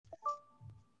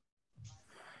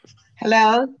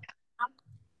Hello?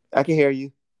 I can hear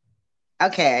you.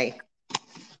 Okay.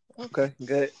 Okay,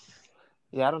 good.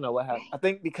 Yeah, I don't know what happened. I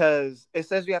think because it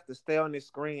says you have to stay on this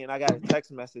screen, and I got a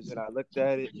text message, and I looked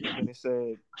at it, and then it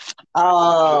said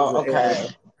it was Oh, an error. okay.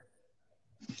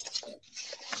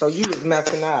 So you was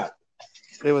messing up.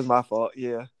 It was my fault.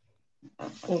 Yeah.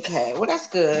 Okay. Well, that's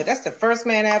good. That's the first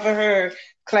man I ever heard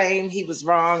claim he was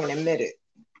wrong and admit it.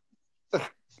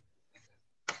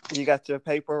 You got your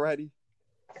paper ready?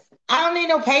 I don't need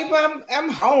no paper. I'm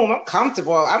home. I'm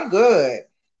comfortable. I'm good.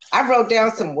 I wrote down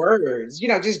Okay. some words,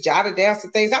 just jotted down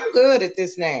some things. I'm good at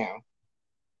this now.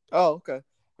 Oh, okay.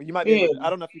 Well, you might be able Yeah. to. I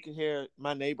don't know if you can hear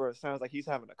my neighbor. It sounds like he's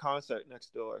having a concert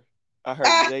next door. I heard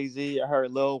Ah, Jay-Z. I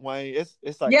heard Lil Wayne.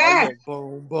 It's like yeah. audio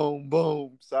boom, boom,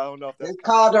 boom. So I don't know if that's It's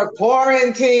kind of called a disturbing.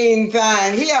 quarantine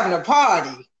thing. He having a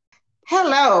party.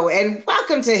 Hello and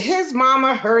welcome to his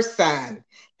mama, her son.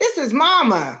 This is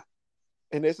Mama.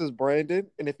 And this is Brandon.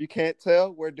 And if you can't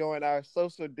tell, we're doing our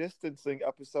social distancing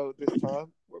episode this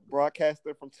time. We're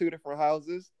broadcasting from two different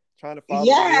houses, trying to follow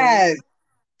the rules. Yes,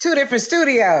 two different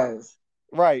studios.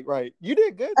 Right, right. You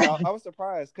did good, though. I was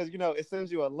surprised because, it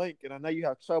sends you a link, and I know you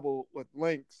have trouble with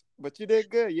links, but you did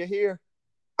good. You're here.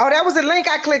 Oh, that was a link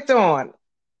I clicked on.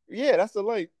 Yeah, that's the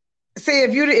link. See,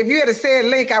 if you had said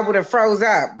link, I would have froze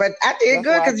up. But I did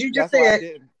good because you just That's why I said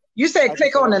didn't. you said I just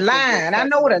click said on I'm the gonna send you a line. I know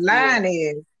text what a message. Yeah, line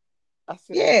is. I'm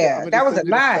Yeah, gonna that just was a send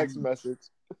you this text line. message.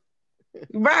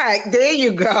 Right there,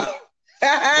 you go.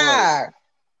 Right.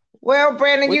 Well,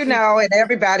 Brandon, What you? and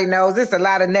everybody knows there's a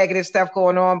lot of negative stuff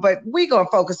going on, but we're going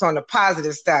to focus on the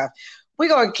positive stuff. We're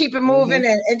going to keep it Mm-hmm. moving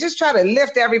and just try to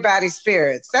lift everybody's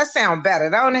spirits. That sounds better,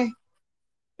 don't it?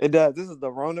 It does. This is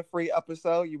the Rona free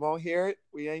episode. You won't hear it.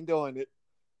 We ain't doing it.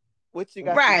 What you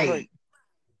got to Right. drink?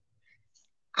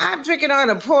 I'm drinking on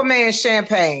a poor man's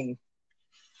champagne.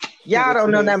 Y'all Which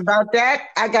don't know nothing is about that.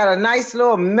 I got a nice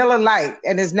little Miller Lite,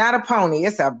 and it's not a pony,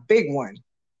 it's a big one.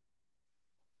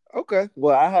 okay.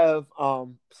 Well, I have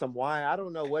some wine. I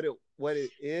don't know what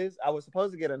it is. I was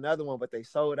supposed to get another one, but they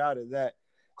sold out of that.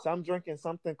 So I'm drinking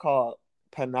something called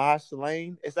Panache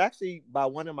Lane. It's actually by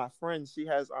one of my friends. She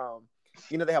has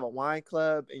they have a wine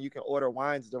club and you can order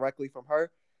wines directly from her.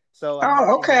 So I'm Oh,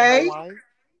 drinking one of her okay. wines.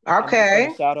 I'm just gonna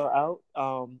Okay. shout her out.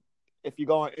 If you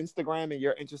go on Instagram and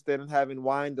you're interested in having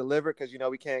wine delivered, because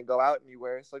we can't go out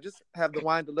anywhere, so just have the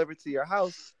wine delivered to your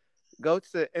house. Go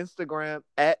to Instagram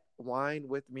at Wine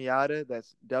with Miata.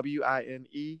 That's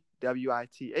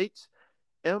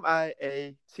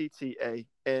WineWithMiatta,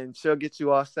 and she'll get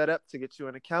you all set up to get you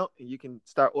an account, and you can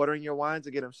start ordering your wines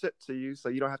and get them shipped to you, so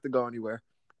you don't have to go anywhere.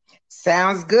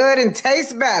 Sounds good and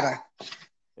tastes better.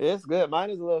 It's good. Mine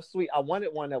is a little sweet. I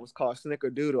wanted one that was called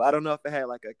Snickerdoodle. I don't know if it had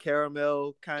like a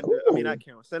caramel kind of, I mean, not Ooh,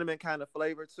 caramel, cinnamon kind of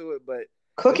flavor to it, but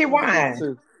cookie this one's sweet wine.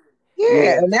 too. Yeah,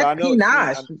 Yeah. and So that's I know it's sweet.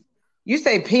 Pinoche. You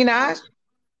say Yeah. Pinoche?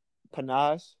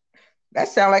 Panache. That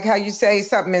sounds like how you say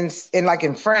something in like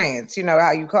in France. You know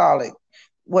how you call it,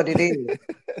 what it is.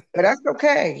 But that's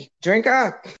okay. Drink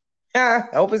up. Yeah,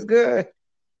 hope it's good.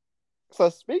 So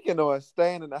speaking of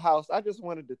staying in the house, I just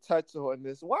wanted to touch on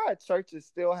this. Why are churches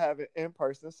still having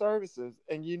in-person services?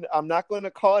 And I'm not going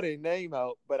to call their name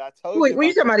out, but I told you Who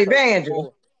you about talking this about, church Evangel?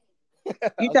 before.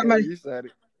 You talking Okay, about? well you said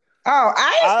it. Oh,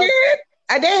 I ain't I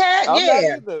scared. They had, I'm not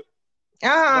yeah. either, but Uh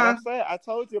I'm huh. saying I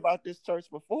told you about this church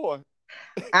before.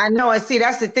 I know. And see,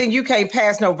 that's the thing. You can't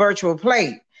pass no virtual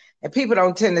plate. And people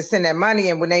don't tend to send that money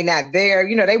in when they not there.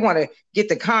 They want to get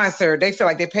the concert. They feel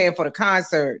like they're paying for the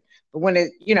concert. But when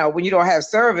you don't have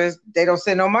service, they don't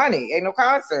send no money. Ain't no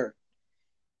concert.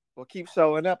 Well, keep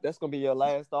showing up. That's gonna be your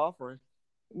last offering.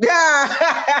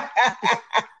 Yeah.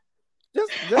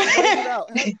 Just bring it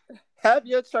out. Have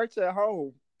your church at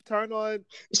home. Turn on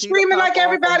Peter Screaming Pop like off or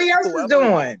everybody else is whoever.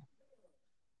 doing.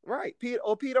 Right,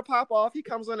 Peter Pop off. He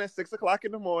comes on at 6 o'clock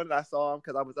in the morning. I saw him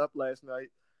because I was up last night.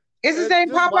 It's the same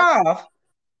Just pop watch. off.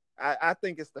 I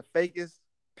think it's the fakest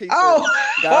piece of Oh,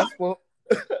 gospel.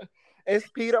 It's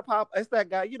Peter Pop. It's that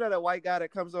guy. That white guy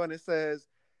that comes on and says,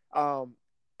 um,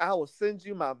 "I will send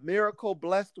you my miracle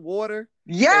blessed water,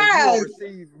 and you will yes.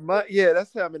 receive money." Yeah,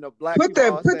 that's him. And the black Put people the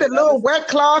all put the saying, "Now little this." wet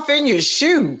cloth in your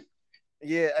shoe.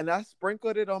 Yeah, and I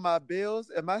sprinkled it on my bills,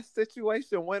 and my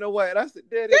situation went away. And I said,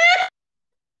 "Did it?"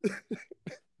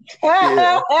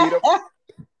 Yeah,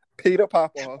 Peter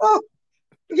Popoff. Oh,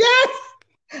 yes.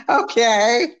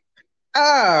 Okay.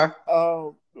 Uh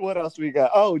What else we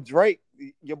got? Oh, Drake.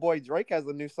 Your boy Drake has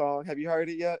a new song. Have you heard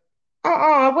it yet?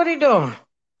 what are you doing?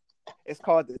 It's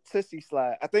called the Tussie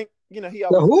Slide. I think he The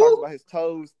always talks who? about his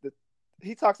toes.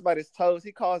 He talks about his toes.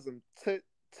 He calls them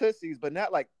tussies, but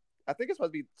not like I think it's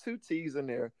supposed to be two T's in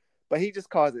there, but he just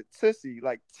calls it tussie,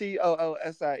 like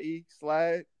TOOSIE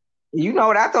slide. You know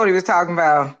what I thought he was talking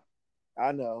about.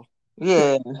 I know.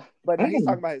 Yeah. But now he's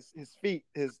talking Mm. about his feet,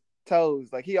 his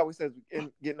toes. Like he always says,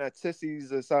 getting at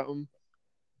sissies or something.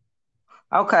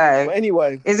 Okay. But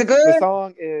anyway, Is it the good?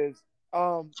 song is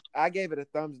I gave it a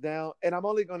thumbs down, and I'm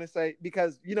only gonna say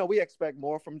because we expect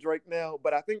more from Drake now,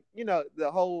 but I think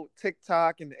the whole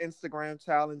TikTok and the Instagram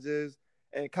challenges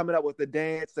and coming up with the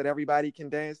dance that everybody can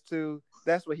dance to.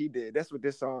 That's what he did. That's what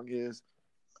this song is.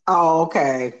 Oh,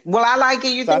 okay. Well, I like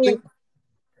it. You So I think think?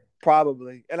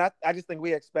 probably, and I just think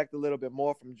we expect a little bit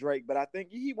more from Drake, but I think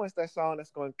he wants that song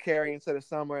that's going to carry into the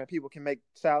summer and people can make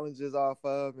challenges off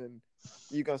of, and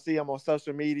you're going to see him on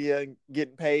social media and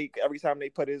getting paid every time they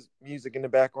put his music in the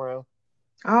background.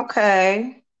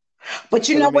 Okay. But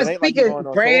you Because know I mean, what? it ain't like he Speaking going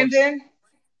on tour. Brandon,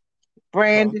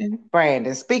 Uh-huh.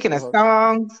 Brandon. Speaking of Uh-huh.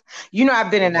 songs,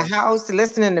 I've been in the Uh-huh. house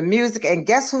listening to music, and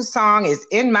guess whose song is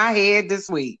in my head this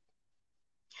week?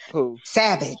 Who?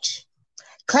 Savage.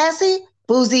 Classy,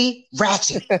 boozy,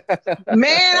 ratchet.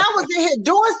 Man, I was in here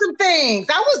doing some things.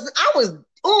 I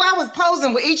was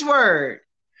posing with each word.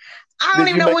 I don't Did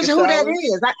even you know make a who that challenge?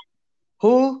 is.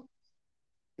 Who?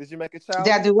 Did you make a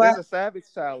Did I challenge? do what? There's a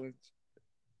Savage challenge.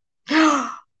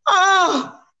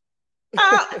 Oh,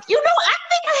 I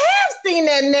think I have seen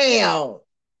that now.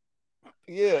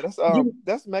 Yeah, You,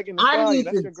 that's Megan Thee I Stallion. need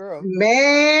That's to, your girl.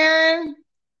 man.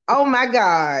 Oh my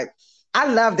God. I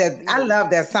love that. You I know, love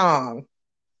that song.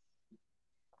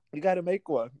 you got to make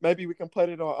one. Maybe we can put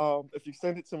it on. If you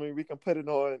send it to me, we can put it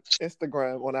on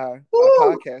Instagram on our Woo.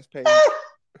 podcast page.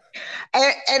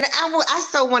 And I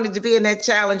so wanted to be in that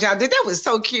challenge. Y'all did. That was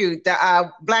so cute.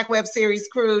 The Black Web Series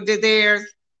crew did theirs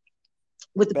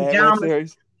with the Bad Web pajamas.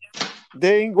 Series.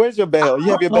 Ding, where's your bell?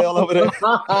 You have your bell over there.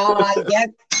 Yes,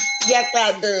 yes,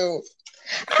 I do.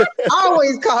 I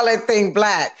always call that thing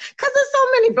black because there's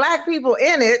so many black people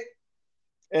in it.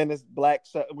 And it's black.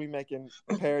 We making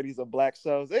parodies of black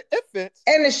shows. It fits.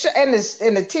 And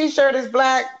the t-shirt is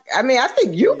black. I mean, I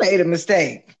think you Yeah. made a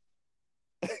mistake.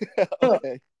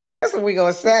 Okay. That's what we're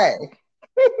gonna say.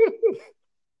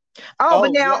 Oh,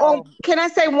 but Oh, now, can I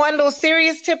say one little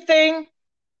serious tip thing?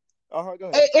 go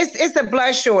ahead. It's a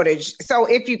blood shortage. So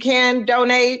if you can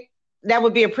donate, that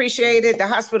would be appreciated. The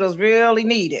hospitals really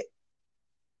need it.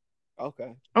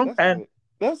 Okay, that's Okay. good.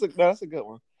 That's a good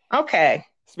one. Okay.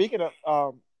 Speaking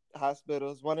of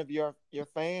hospitals, one of your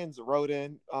fans wrote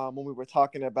in when we were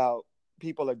talking about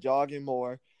people are jogging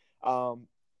more. Um,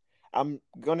 I'm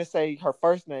gonna say her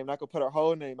first name. Not gonna put her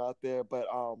whole name out there, but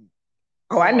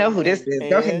Oh, I know someone who this named is.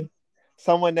 Go ahead. Ann.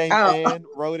 Someone named Oh, Ann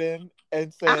wrote in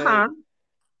and said, uh-huh.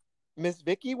 "Miss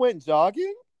Vicky went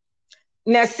jogging."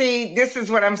 Now, see, this is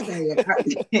what I'm saying.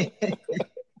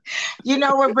 You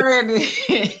know what, Brandon?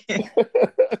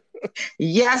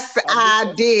 Yes, I'm just I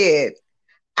saying. did.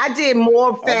 I did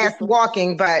more I'm fast just saying.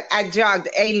 walking, but I jogged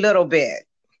a little bit.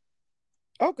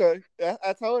 Okay,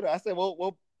 I told her. I said, "Well,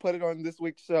 we'll put it on this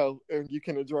week's show, and you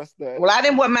can address that." Well, I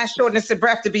didn't want my shortness of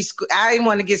breath to be. I didn't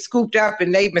want to get scooped up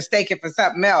and they mistake it for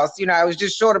something else. I was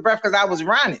just short of breath because I was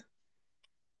running.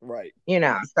 Right.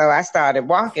 So I started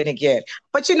walking again.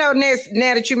 But now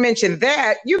that you mentioned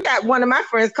that, you got one of my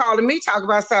friends calling me talking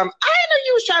about something. I didn't know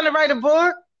you was trying to write a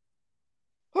book.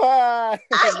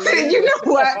 I Me said, you neither.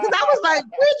 know what? Because I was like,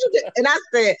 where'd you get? And I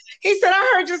said, he said,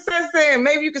 I heard your son saying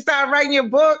maybe you can start writing your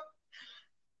book.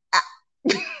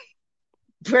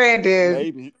 Brandon,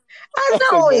 Maybe. I I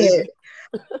say know it. maybe.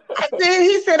 I said,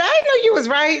 he said, I didn't know you was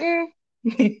writing.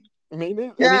 Me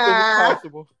neither. Anything is Yeah.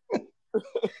 possible.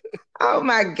 Oh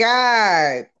my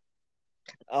God.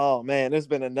 Oh man, there's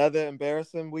been another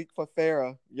embarrassing week for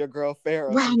Farrah, your girl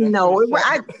Farrah Well, from no, Destiny's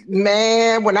Child.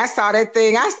 man, when I saw that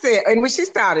thing, I said, and when she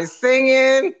started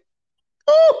singing,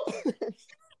 ooh,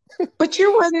 but That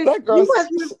you girl.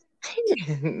 wasn't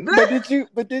singing. But did you?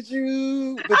 But did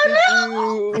you? But I did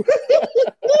you? know.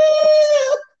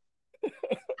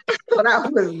 I thought I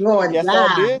was going Yes, I down.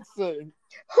 did sing.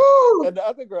 Whew. And the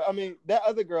other girl, I mean, that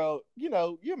other girl, you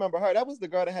remember her. That was the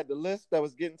girl that had the list that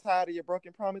was getting tired of your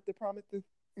broken promise to promise to.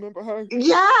 Remember her?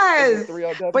 In the Yes,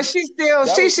 but 3LW? she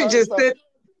That was should her. just So, sit.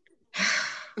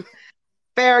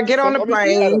 Farrah, get on the I mean,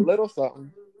 she had a plane, little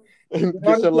something. get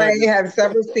on Get the your plane, luggage. have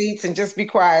several seats, and just be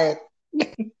quiet.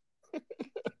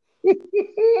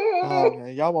 Oh,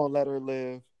 man. Y'all won't let her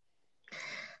live.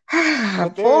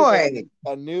 But there is Boy,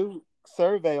 a new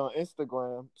survey on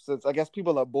Instagram since I guess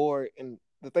people are bored and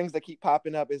the things that keep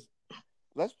popping up is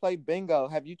let's play bingo.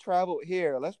 Have you traveled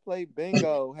here? Let's play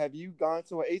bingo. Have you gone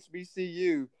to a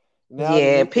HBCU? Now the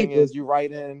yeah, new thing people. is you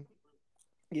write in.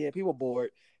 Yeah, people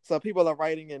bored. So people are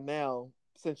writing in now.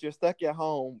 Since you're stuck at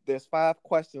home, there's 5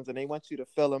 questions and they want you to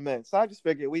fill them in. So I just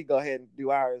figured we go ahead and do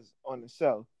ours on the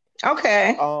show.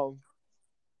 Okay. Um,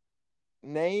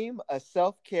 Name a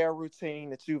self-care routine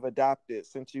that you've adopted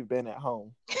since you've been at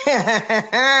home.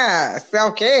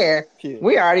 Self-care. Yeah.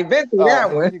 We already been through Oh, that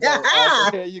here one. you go.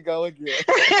 So here you go again.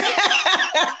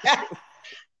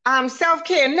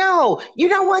 Self-care. No, you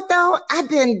know what though? I've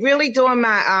been really doing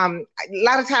my a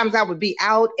lot of times I would be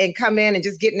out and come in and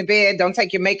just get in the bed, don't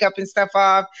take your makeup and stuff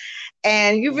off.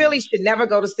 And you really should never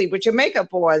go to sleep with your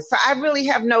makeup on. So I really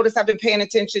have noticed I've been paying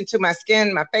attention to my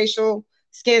skin, my facial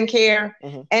skin care,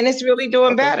 and it's really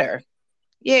doing better.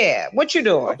 Yeah. What you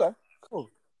doing? Okay, cool.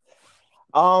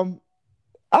 I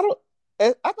don't.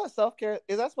 I thought self care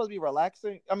is that supposed to be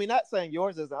relaxing? I mean, not saying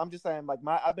yours isn't. I'm just saying like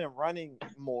I've been running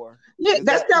more. Yeah, Is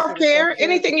that's that considered self self-care. care?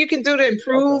 Anything you can do to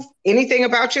improve Okay. anything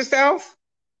about yourself.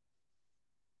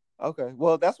 Okay.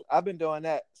 Well, I've been doing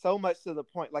that so much to the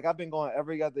point like I've been going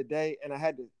every other day, and I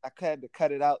had to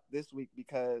cut it out this week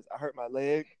because I hurt my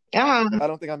leg. Uh-huh. I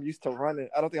don't think I'm used to running.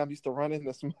 I don't think I'm used to running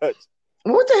this much.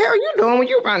 What the hell are you doing when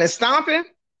you running? Stomping?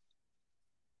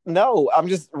 No, I'm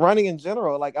just running in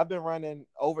general. Like I've been running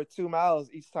over 2 miles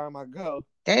each time I go.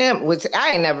 Damn, which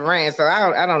I ain't never ran, so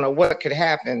I don't know what could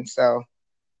happen. So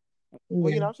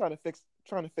Well, yeah. I'm trying to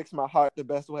fix my heart the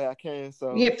best way I can.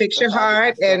 So Yeah, fix that's your how I get my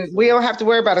heart, and steps we in. don't have to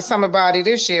worry about a summer body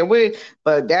this year.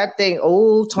 But that thing,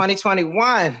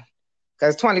 2021,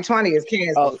 because 2020 is Oh,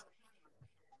 canceled.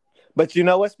 but you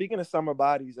know what? Speaking of summer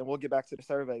bodies, and we'll get back to the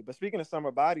survey. But speaking of summer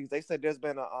bodies, they said there's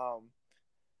been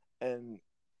and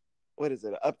what is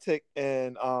it? An uptick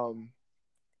in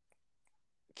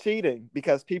cheating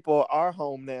because people are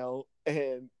home now,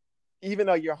 and even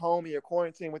though you're home and you're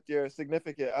quarantined with your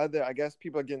significant other, I guess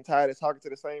people are getting tired of talking to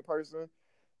the same person.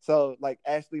 So, like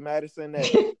Ashley Madison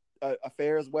at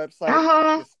Affairs website,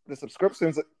 Uh-huh. the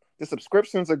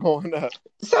subscriptions are going up.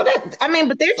 So that I mean,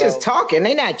 but they're just So, talking.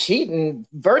 They're not cheating.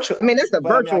 Virtual. I mean, it's a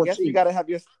but I mean, I virtual guess you cheat. got to have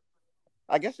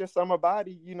I guess your summer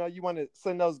body. You want to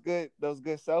send those good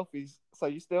selfies. So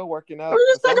you're still working Or out you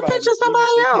for just take a picture somebody, of even if somebody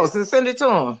they can't. else and send it to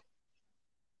them.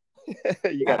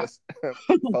 You got Yeah. to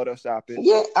Photoshop it.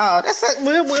 Yeah. Oh, that's it.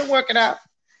 We'll work it out.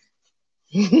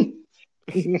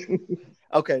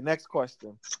 Okay, next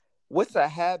question. What's a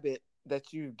habit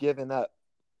that you've given up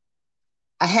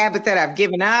A habit that I've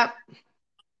given up.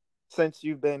 since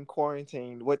you've been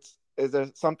quarantined? Is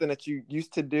there something that you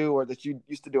used to do or that you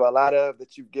used to do a lot of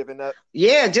that you've given up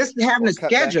Yeah, just having or a cut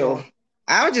back schedule. on?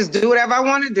 I would just do whatever I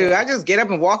want to do. Okay. I just get up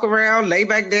and walk around, lay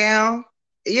back down.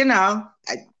 You know,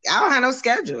 I don't have no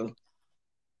schedule.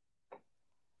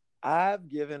 I've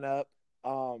given up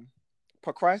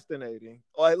procrastinating,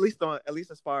 or at least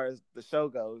as far as the show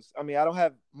goes. I mean, I don't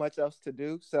have much else to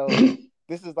do, so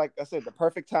this is like I said, the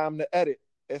perfect time to edit.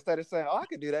 Instead of saying, "Oh, I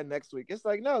could do that next week," it's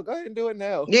like, no, go ahead and do it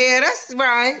now. Yeah, that's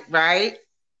right. Right.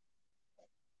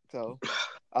 So,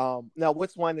 now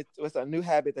what's a new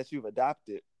habit that you've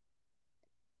adopted?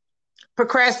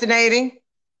 Procrastinating.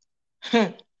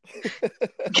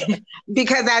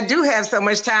 Because I do have so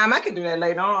much time, I can do that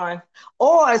later on.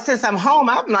 Or since I'm home,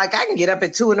 I'm like, I can get up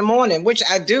at 2 in the morning, which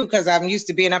I do because I'm used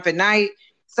to being up at night.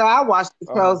 So I wash the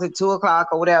Uh-huh. clothes at 2 o'clock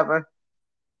or whatever,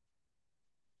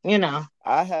 you know.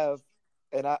 I have,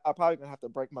 and I'm probably gonna have to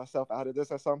break myself out of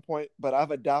this at some point, but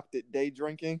I've adopted day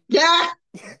drinking. Yeah,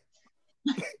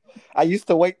 I used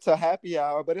to wait till happy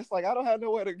hour, but it's like I don't have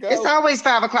nowhere to it's go. always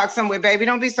 5 o'clock somewhere, baby.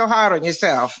 Don't be so hard on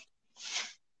yourself.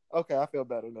 Okay, I feel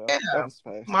better now. Yeah, That was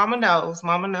fast. mama knows.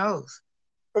 Mama knows.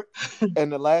 And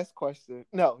the last question,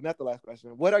 no, not the last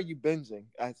question. What are you binging?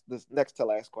 As this next to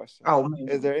last question. Oh man.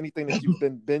 Is there anything that you've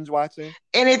been binge watching?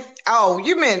 And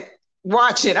you meant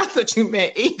watch it. I thought you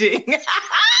meant eating.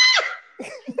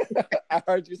 I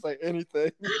heard you say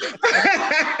anything.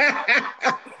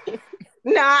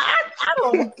 No, I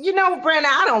don't. You know,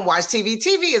 Brandon, I don't watch TV.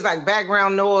 TV is like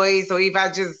background noise, or if I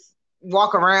just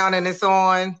walk around and it's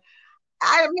on.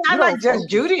 I mean, I You like don't Just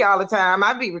focus. Judy all the time.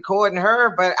 I be recording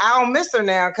her, but I don't miss her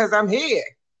now because I'm here.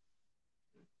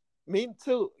 Me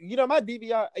too. My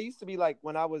DVR, I used to be like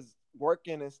when I was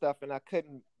working and stuff and I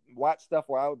couldn't watch stuff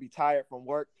where I would be tired from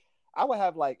work. I would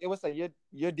have it would say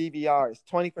your DVR is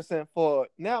 20% full.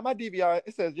 Now my DVR,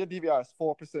 it says your DVR is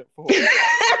 4% full.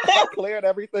 I cleared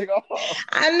everything off.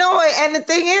 I know it, and the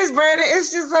thing is, Brandon,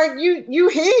 it's just like you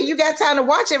here, you got time to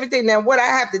watch everything. Now, what I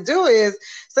have to do is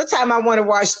sometimes I want to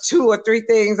watch 2 or 3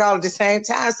 things all at the same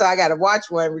time, so I got to watch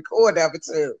one, record of it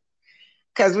too,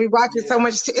 because we watch it so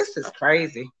much. This is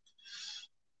crazy.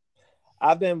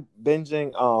 I've been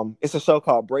binging. It's a show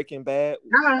called Breaking Bad.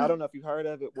 I don't know if you heard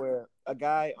of it, where a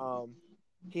guy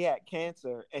he had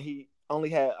cancer and he only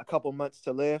had a couple months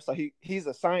to live. So he's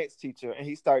a science teacher and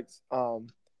he starts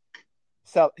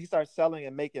selling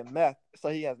and making meth. So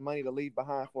he has money to leave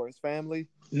behind for his family.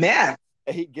 Meth.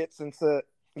 And he gets into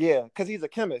Yeah, because he's a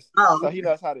chemist, Oh, so he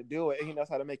knows how to do it and he knows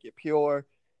how to make it pure.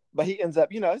 But he ends up,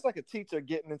 it's like a teacher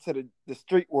getting into the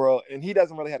street world, and he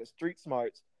doesn't really have the street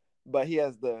smarts, but he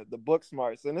has the book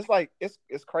smarts, and it's like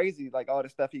it's crazy, like all the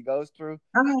stuff he goes through.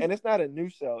 okay. And it's not a new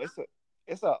show;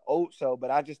 it's a old show,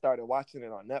 but I just started watching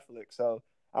it on Netflix, so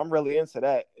I'm really into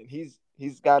that. And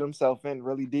he's got himself in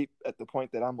really deep at the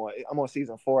point that I'm on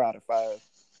season 4 out of 5.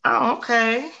 Oh,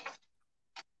 okay.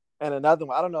 And another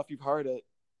one, I don't know if you've heard it.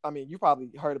 I mean, you probably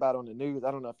heard about it on the news.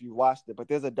 I don't know if you watched it, but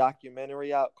there's a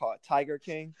documentary out called Tiger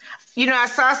King. I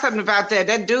saw something about that.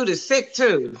 That dude is sick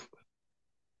too.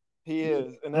 He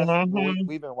is, and that's Hmm.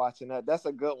 we've been watching that. That's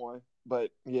a good one,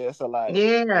 but yeah, it's a lot.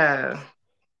 Yeah.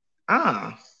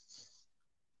 Oh,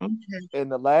 okay.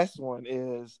 And the last one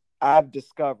is I've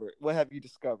discovered. What have you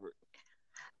discovered?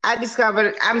 I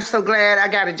discovered I'm so glad I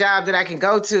got a job that I can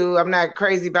go to. I'm not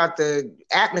crazy about the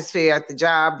atmosphere at the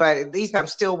job, but at least I'm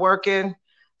still working.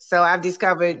 So I've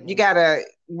discovered you Mm-hmm. gotta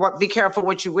be careful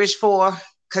what you wish for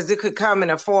because it could come in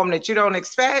a form that you don't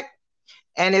expect.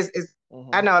 And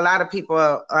I Mm-hmm. know a lot of people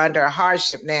are under a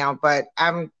hardship now, but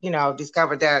I'm,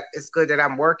 discovered that it's good that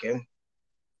I'm working.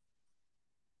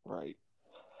 Right.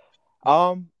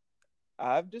 Um,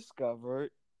 I've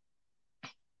discovered.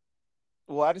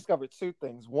 Well, I discovered two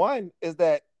things. One is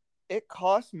that it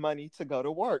costs money to go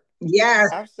to work.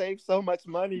 Yes, I've saved so much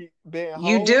money being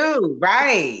you home. do.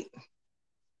 Right.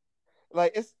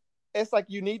 Like it's like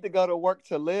you need to go to work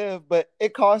to live, but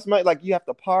it costs money. Like you have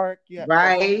to park. Like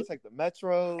some people Right. take the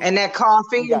metro. And that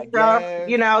coffee You and got stuff,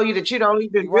 gas. that you don't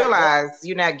even Right. That. realize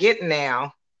you're not getting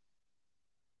now.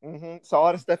 So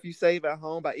all the stuff you save at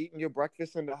home by eating your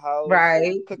breakfast in the house and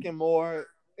Right. cooking more,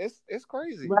 it's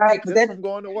crazy Right. Because just from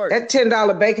going to work. that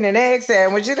 $10 bacon and egg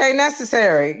sandwich, it ain't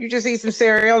necessary. You just eat some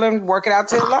cereal and work it out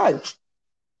till lunch.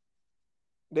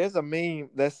 There's a meme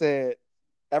that said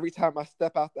every time I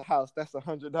step out the house, that's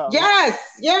 $100. Yes,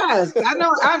 yes. I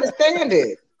know, I understand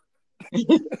it.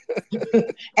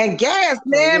 And gas,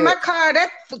 So man, yeah, my car, that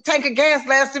tank of gas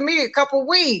lasted me a couple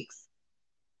weeks.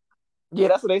 yeah,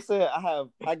 that's what they said.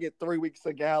 I get 3 weeks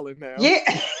a gallon now. Yeah,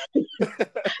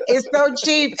 it's so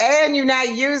cheap and you're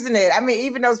not using it. I mean,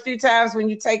 even those few times when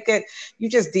you take it, you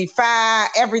just defy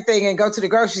everything and go to the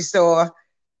grocery store.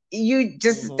 You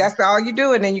just, hmm that's all you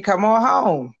do. And then you come on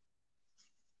home.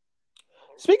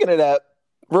 Speaking of that,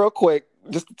 real quick,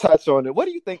 just to touch on it, what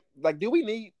do you think? Like, do we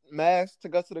need masks to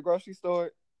go to the grocery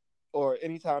store, or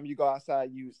anytime you go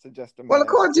outside, you suggest a Well, mask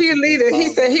according to if your you can't leader, he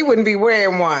find said one? he wouldn't be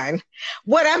wearing one.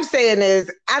 What I'm saying is,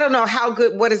 I don't know how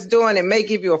good what it's doing. It may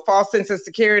give you a false sense of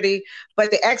security,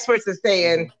 but the experts are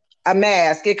saying Mm-hmm. a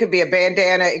mask, it could be a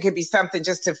bandana, it could be something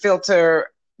just to filter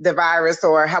the virus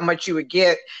or how much you would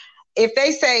get. If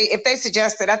they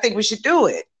suggest it, I think we should do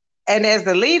it. And as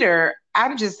the leader,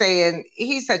 I'm just saying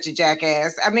he's such a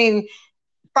jackass. I mean,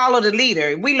 follow the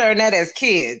leader. We learned that as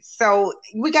kids. So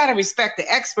we got to respect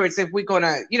the experts if we're going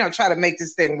to, try to make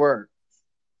this thing work.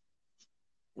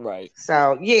 Right.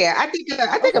 So yeah, I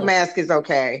think a Okay. mask is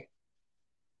okay.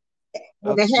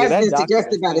 But Okay. it Yeah, has that been doctor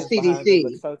that suggested by the stands behind him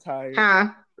looks CDC. so tired. Huh?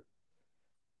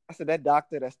 I said that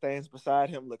doctor that stands beside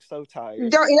him looks so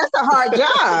tired. That's a hard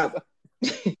job.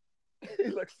 He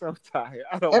looks so tired.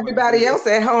 I don't want to do Everybody else this.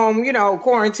 at home,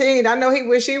 quarantined. I know he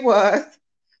wish he was.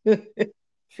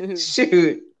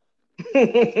 Shoot.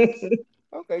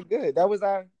 Okay, good.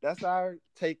 That's our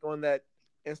take on that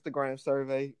Instagram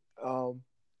survey.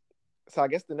 So I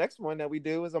guess the next one that we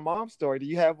do is a mom story. Do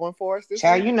you have one for us this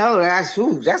Child, week?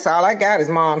 that's all I got is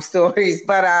mom stories.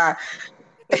 But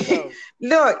Oh,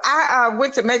 look, I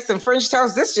went to make some French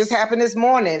toast. This just happened this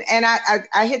morning, and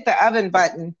I hit the oven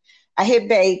button. I hit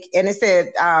bake, and it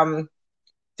said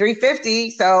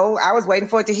 350. So I was waiting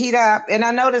for it to heat up, and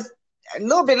I noticed a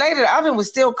little bit later the oven was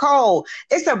still cold.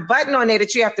 It's a button on there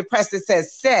that you have to press that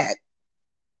says set,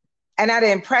 and I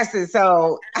didn't press it.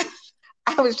 So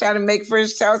I was trying to make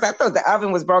French toast. I thought the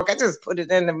oven was broke. I just put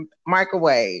it in the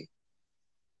microwave.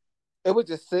 it was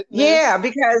just sitting there. Yeah,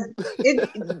 because it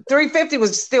 350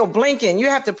 was still blinking. You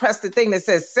have to press the thing that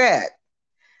says set.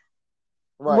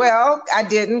 Right. Well, I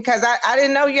didn't because I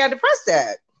didn't know you had to press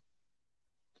that.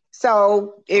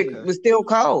 So it Okay. was still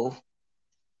cold.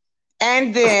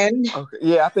 And then, Okay.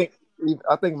 Yeah, I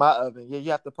think my oven. Yeah,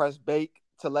 you have to press bake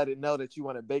to let it know that you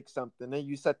want to bake something. Then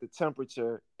you set the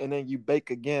temperature, and then you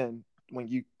bake again when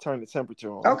you turn the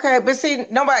temperature on. okay, but see,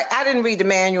 I didn't read the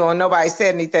manual and nobody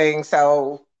said anything.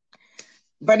 So,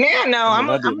 but now, no, I I'm mean,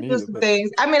 I going didn't to do either, some but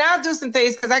things. I mean, I'll do some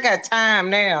things because I got time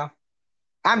now.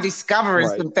 I'm discovering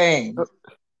right. some things.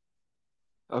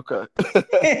 Okay.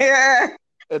 Yeah.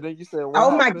 And then you said what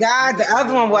Oh my happened? You God. The said you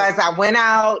other one went out. was I went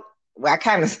out. Well, I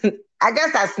kind of I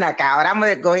guess I snuck out. I'm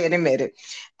gonna go ahead and admit it.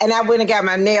 And I went and got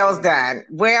my nails done.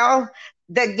 Well,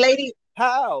 the lady,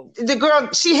 How? the girl,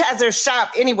 she has her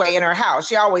shop anyway in her house.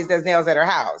 She always does nails at her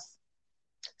house.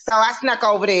 So I snuck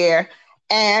over there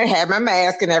and had my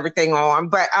mask and everything on.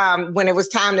 But when it was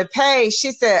time to pay,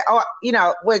 she said, "Oh,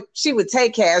 what she would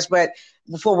take cash, but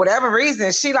for whatever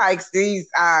reason, she likes these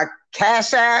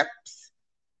cash apps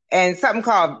and something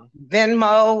called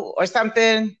Venmo or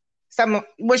something.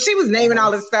 Well, she was naming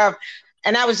all this stuff,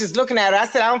 and I was just looking at her. I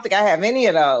said, I don't think I have any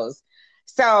of those.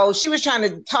 So she was trying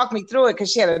to talk me through it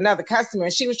because she had another customer,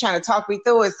 and she was trying to talk me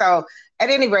through it. So at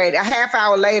any rate, a half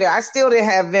hour later, I still didn't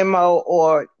have Venmo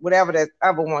or whatever the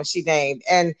other one she named.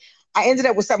 And I ended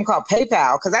up with something called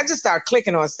PayPal because I just started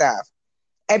clicking on stuff.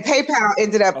 And PayPal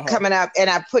ended up coming up, and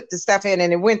I put the stuff in,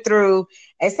 and it went through.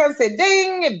 And some said,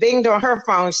 ding, it binged on her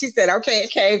phone. She said, okay,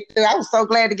 it came through. I was so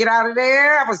glad to get out of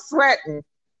there. I was sweating.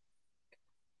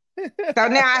 So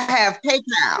now I have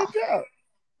PayPal. Good job.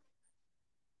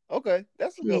 Okay,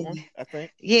 that's a good one, I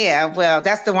think. Yeah, well,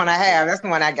 that's the one I have. That's the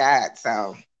one I got.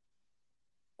 So.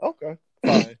 Okay,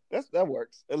 fine. That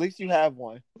works. At least you have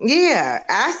one. Yeah,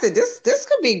 I said this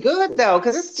could be good though,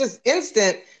 because it's just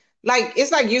instant. Like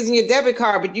it's like using your debit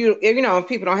card, but if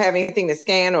people don't have anything to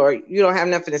scan or you don't have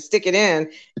nothing to stick it in,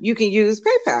 you can use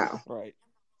PayPal. Right.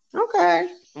 Okay.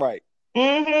 Right.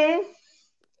 Mm-hmm.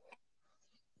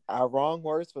 Our wrong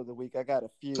words for the week. I got a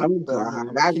few. Oh, God.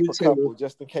 I'm gonna keep a couple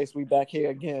just in case we back here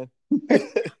again.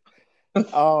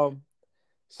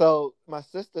 So my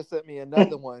sister sent me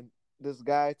another one. This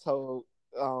guy told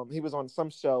he was on some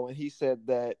show and he said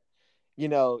that you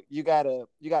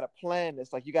gotta plan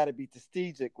this, like you gotta be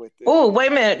strategic with it. Oh, wait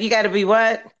a minute, you gotta be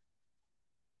what?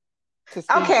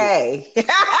 Okay.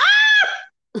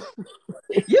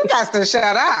 You got to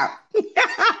shut up.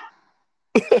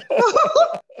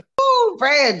 Oh,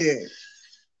 Brandon.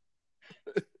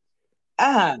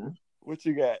 What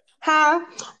you got? Huh?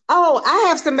 Oh, I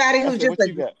have somebody who's just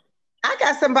I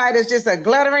got somebody that's just a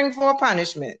gluttering for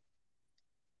punishment.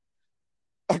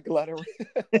 A gluttering?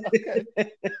 Okay.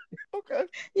 Okay.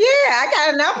 Yeah, I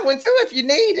got another one too if you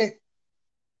need it.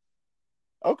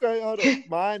 Okay, hold on.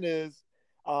 Mine is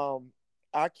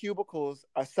our cubicles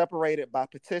are separated by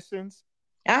petitions.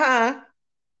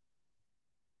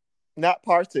 Not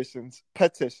partitions,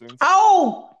 petitions.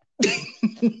 Oh.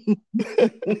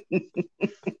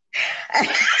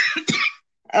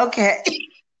 Okay.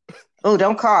 Oh,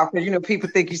 don't cough because people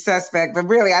think you're suspect, but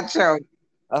really I choked.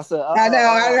 I said, I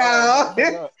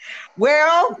know.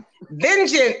 Well,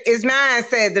 vengeance is mine,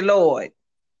 said the Lord.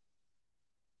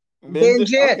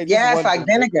 Vengeance, okay, yes, like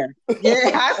vinegar.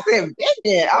 Yeah, I said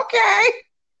vengeance.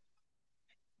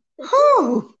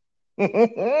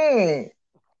 Okay.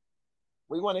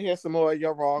 We want to hear some more of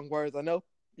your wrong words. I know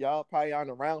y'all probably aren't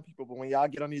around people, but when y'all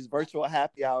get on these virtual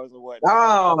happy hours or whatnot.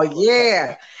 Oh,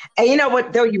 yeah. And you know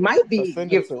what, though, you might be,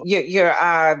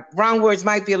 your wrong words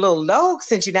might be a little low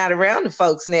since you're not around the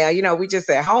folks now. We just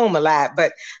at home a lot,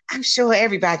 but I'm sure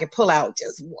everybody can pull out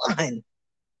just one.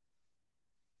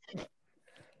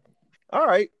 All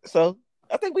right. So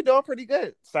I think we're doing pretty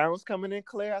good. Sounds coming in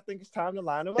clear. I think it's time to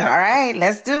line them up. All right,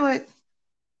 let's do it.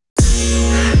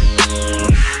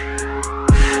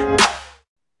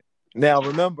 Now,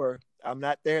 remember, I'm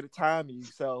not there to time you.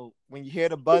 So when you hear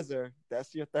the buzzer,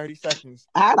 that's your 30 seconds.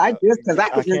 I like this because I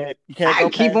can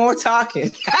keep on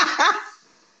talking.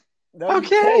 No,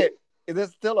 okay.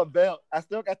 There's still a bell. I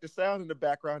still got the sound in the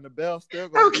background. The bell still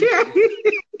goes. Okay.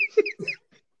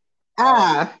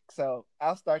 So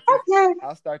I'll start this. Okay.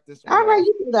 I'll start this one. All right,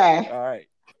 you do that. All right.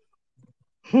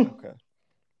 Okay.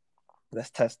 Let's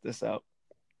test this out.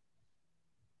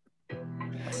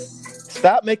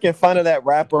 Stop making fun of that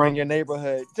rapper in your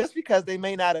neighborhood just because they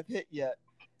may not have hit yet.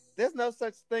 There's no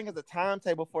such thing as a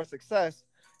timetable for success.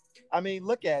 I mean,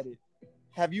 look at it.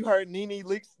 Have you heard Nene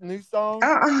Leakes' new song?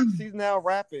 She's now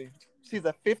rapping. She's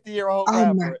a 50-year-old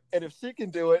rapper. And if she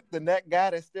can do it, then that guy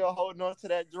that's still holding on to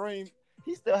that dream,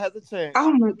 he still has a chance.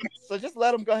 Oh, my God. So just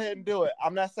let him go ahead and do it.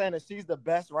 I'm not saying that she's the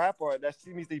best rapper or that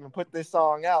she needs to even put this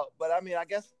song out. But, I mean, I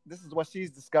guess this is what she's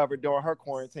discovered during her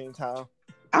quarantine time.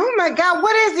 Oh, my God.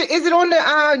 What is it? Is it on the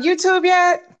YouTube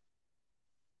yet?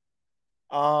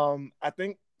 I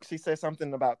think she said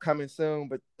something about coming soon,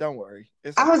 but don't worry.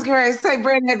 I was going to say,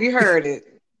 Brandon, have you heard it?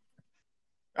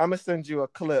 I'm going to send you a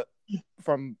clip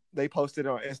from they posted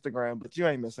on Instagram, but you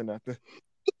ain't missing nothing.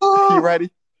 Oh. You ready?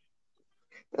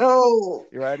 Oh.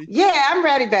 You ready? Yeah, I'm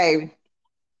ready, baby.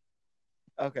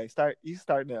 Okay, you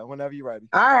start now, whenever you're ready.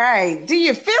 All right. Do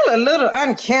you feel a little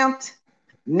unkempt?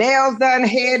 Nails done,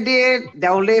 hair did,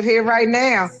 don't live here right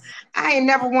now. I ain't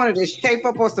never wanted to shape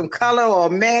up on some color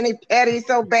or mani-pedi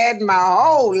so bad in my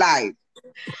whole life.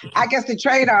 I guess the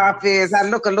trade-off is I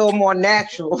look a little more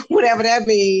natural, whatever that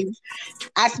means.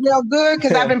 I smell good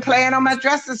because I've been playing on my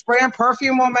dresses, spraying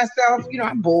perfume on myself.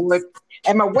 I'm bored.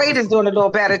 And my weight is doing a little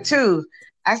better too.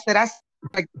 I said I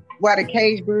like what a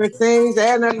cage bird sings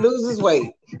and it loses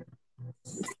weight.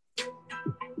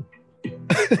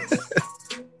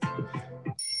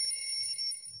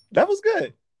 That was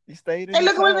good. You stayed in. Hey,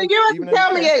 look, when you have to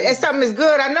tell me if something is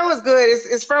good, I know it's good.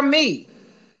 It's from me.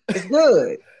 It's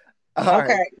good. Okay,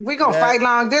 right. We're going to fight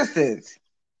long distance.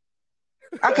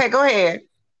 Okay, go ahead.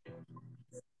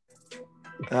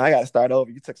 I got to start over.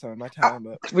 You took some of my time.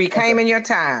 But reclaiming your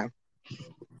time.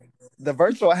 The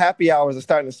virtual happy hours are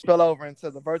starting to spill over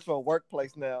into the virtual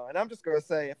workplace now. And I'm just going to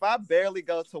say, if I barely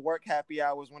go to work happy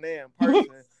hours when they're in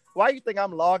person, why do you think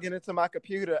I'm logging into my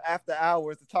computer after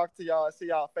hours to talk to y'all and see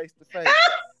y'all face to face?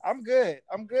 I'm good.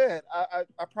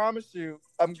 I promise you,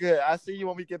 I'm good. I see you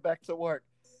when we get back to work.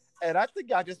 And I think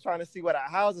y'all just trying to see what our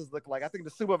houses look like. I think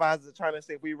the supervisors are trying to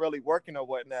see if we really working or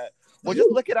whatnot. Well,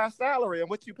 just look at our salary and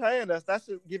what you paying us. That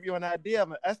should give you an idea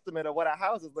of an estimate of what our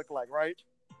houses look like, right?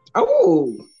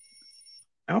 Oh,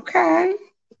 okay.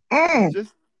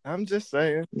 I'm just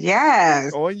saying.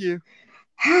 Yes. On you.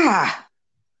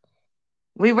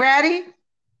 We ready?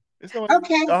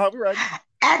 Okay. We're ready.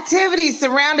 Activities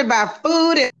surrounded by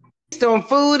food and on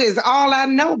food is all I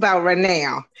know about right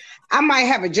now. I might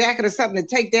have a jacket or something to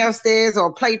take downstairs or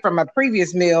a plate from my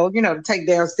previous meal, to take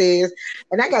downstairs.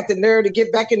 And I got the nerve to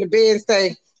get back in the bed and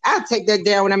say, I'll take that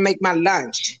down when I make my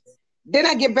lunch. Then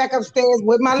I get back upstairs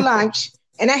with my lunch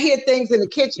and I hear things in the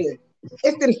kitchen.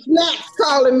 It's them snacks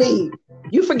calling me.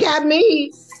 You forgot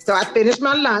me. So I finished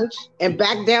my lunch and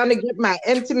back down to get my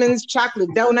Entenmann's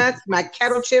chocolate donuts, my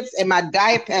kettle chips, and my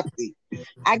Diet Pepsi.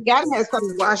 I gotta have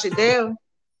something to wash it down.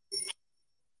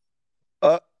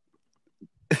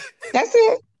 That's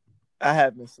it. I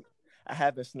have been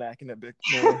snacking a bit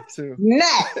more too.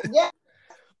 Yeah.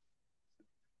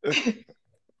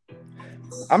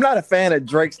 I'm not a fan of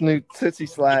Drake's new Tootsie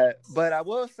Slide, but I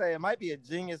will say it might be a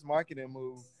genius marketing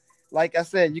move. Like I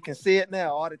said, you can see it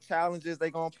now. All the challenges they're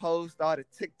gonna post, all the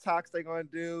TikToks they're gonna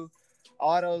do,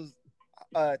 all those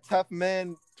tough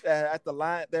men at the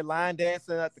line, they're line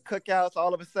dancing at the cookouts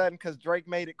all of a sudden because Drake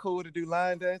made it cool to do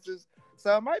line dances.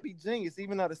 So it might be genius,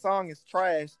 even though the song is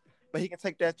trash, but he can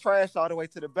take that trash all the way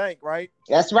to the bank, right?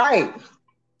 That's right.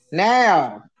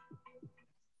 Now.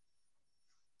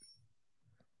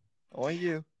 On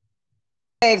you.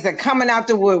 Legs are coming out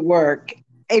the woodwork.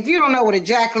 If you don't know what a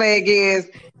jackleg is,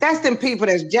 that's them people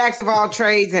that's jacks of all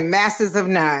trades and masters of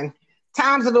none.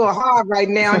 Time's a little hard right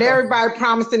now, and everybody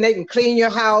promising they can clean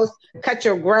your house, cut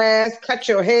your grass, cut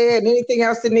your hair, and anything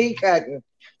else that need cutting.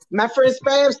 My friend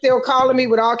Spam still calling me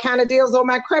with all kind of deals on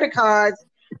my credit cards.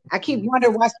 I keep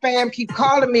wondering why Spam keep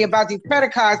calling me about these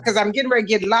credit cards because I'm getting ready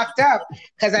to get locked up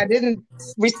because I didn't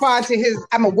respond to his,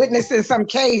 I'm a witness in some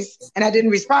case, and I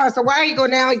didn't respond. So why he go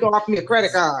now? He go offer me a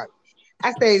credit card.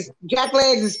 I say, Jack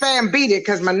Legs and Spam beat it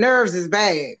because my nerves is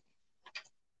bad.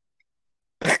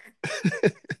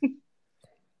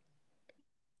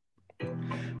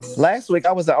 Last week,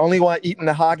 I was the only one eating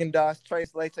the Haagen-Dazs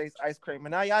Tres Leches ice cream,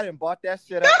 and now y'all done bought that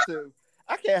shit up too.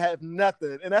 I can't have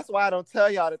nothing, and that's why I don't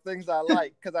tell y'all the things I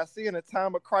like, because I see in a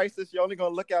time of crisis, you're only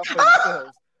going to look out for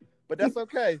yourselves. But that's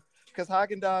okay, because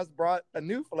Haagen-Dazs brought a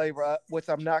new flavor up, which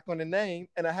I'm not going to name,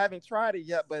 and I haven't tried it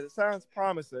yet, but it sounds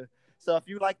promising. So if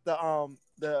you like the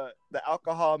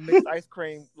alcohol mixed ice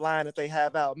cream line that they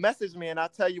have out, message me and I'll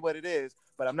tell you what it is.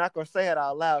 But I'm not gonna say it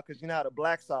out loud because you know how the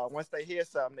blacks are. Once they hear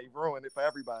something, they ruin it for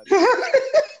everybody.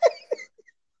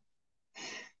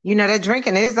 You know that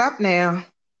drinking is up now.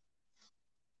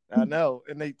 I know,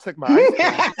 and they took my ice cream.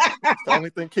 It's the only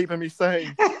thing keeping me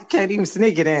sane. Can't even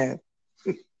sneak it in.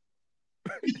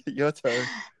 Your turn.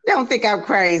 Don't think I'm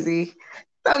crazy.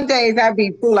 Some days I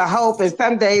be full of hope, and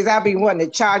some days I be wanting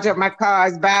to charge up my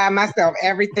cars, buy myself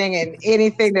everything and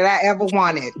anything that I ever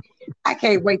wanted. I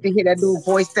can't wait to hear that little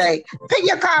voice say, pick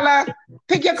your color.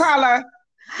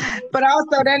 But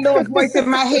also that little voice in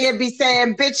my head be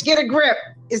saying, bitch, get a grip.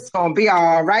 It's going to be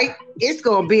all right. It's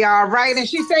going to be all right. And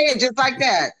she say it just like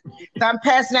that. So I'm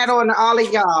passing that on to all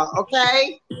of y'all,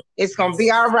 okay? It's going to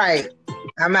be all right.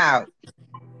 I'm out.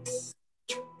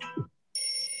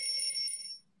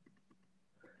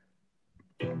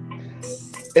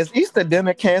 Is Easter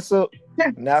dinner canceled?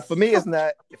 Now, for me, it's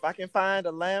not. If I can find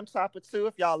a lamb chop or two,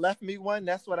 if y'all left me one,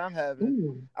 that's what I'm having.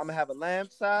 Ooh. I'm going to have a lamb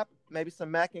chop, maybe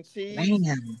some mac and cheese,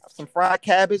 some fried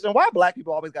cabbage. And why black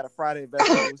people always got a Friday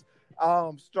vegetables?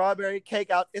 Strawberry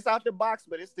cake out. It's out the box,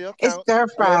 but it still counts. It's stir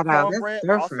fried out. Cornbread,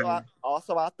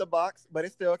 also out the box, but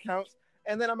it still counts.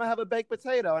 and then I'm gonna have a baked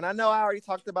potato. And I know I already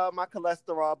talked about my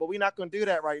cholesterol, but we're not gonna do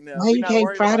that right now. Why We're you not can't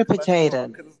worried fry the about potato?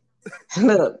 cholesterol.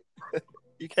 Look,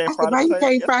 You I can't said, fry the why you potato?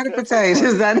 can't Yes, fry you the can. So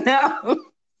potatoes? I know.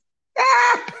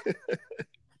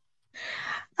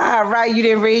 All right, you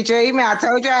didn't read your email. I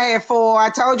told you I had 4. I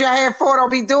told you I had 4. Don't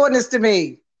be doing this to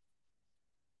me.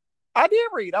 I did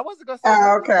read. I wasn't gonna say nothing.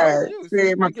 That was Okay. you. See, See,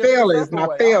 you giving yourself my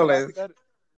away. I was about to feelings. go.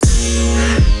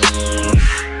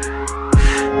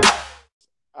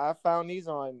 I found these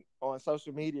on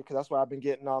social media because that's where I've been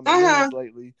getting all my news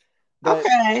lately. But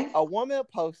Okay. a woman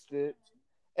posted,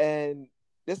 and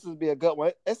this would be a good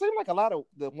one. It seemed like a lot of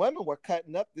the women were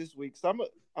cutting up this week, so I'm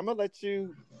gonna let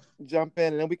you jump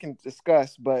in and then we can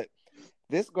discuss. But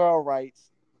this girl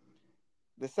writes,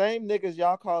 the same niggas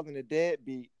y'all calling a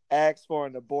deadbeat asked for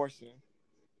an abortion.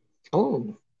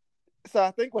 Oh. So I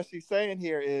think what she's saying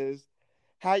here is,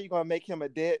 how you gonna make him a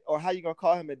dead, or how you gonna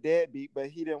call him a deadbeat, but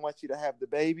he didn't want you to have the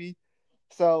baby?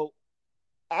 So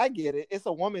I get it. It's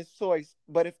a woman's choice.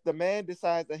 But if the man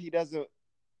decides that he doesn't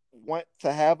want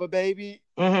to have a baby,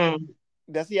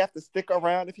 does he have to stick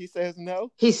around if he says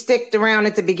no? He sticked around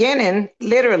at the beginning,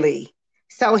 literally.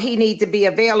 So he needs to be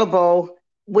available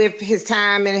with his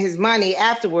time and his money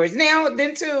afterwards. Now,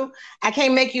 then too, I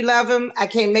can't make you love him. I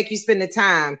can't make you spend the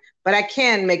time, but I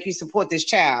can make you support this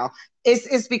child.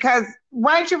 It's because,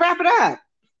 why don't you wrap it up?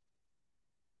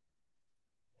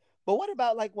 But what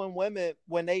about like when women,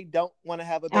 when they don't want to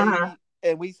have a baby,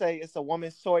 and we say it's a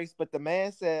woman's choice, but the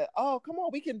man said, oh, come on,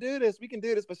 we can do this.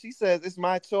 But she says, it's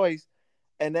my choice.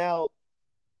 And now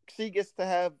she gets to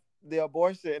have the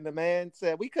abortion. And the man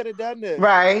said, we could have done this.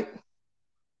 Right.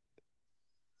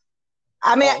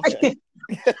 I mean, okay.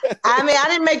 I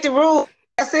didn't make the rules.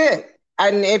 That's it.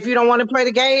 And if you don't want to play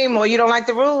the game or you don't like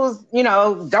the rules,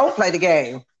 don't play the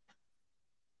game.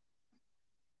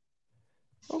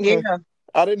 Okay. Yeah.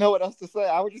 I didn't know what else to say.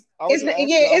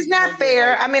 It's not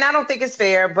fair. I mean, I don't think it's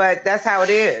fair, but that's how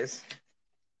it is.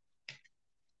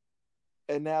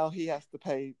 And now he has to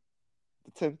pay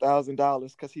the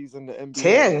 $10,000 because he's in the NBA.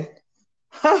 10?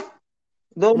 Huh.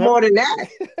 A little more than that.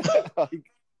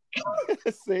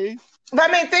 See? But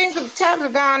I mean, times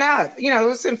have gone up.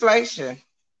 It's inflation.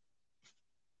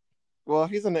 Well,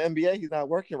 he's in the NBA. He's not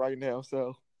working right now,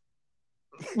 so.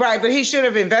 Right, but he should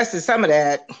have invested some of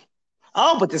that.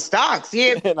 Oh, but the stocks,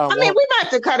 yeah. I mean, we might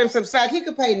have to cut him some slack. He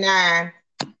could pay 9.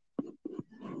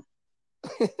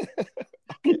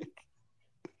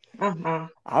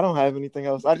 I don't have anything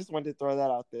else. I just wanted to throw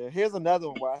that out there. Here's another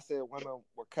one where I said women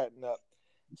were cutting up.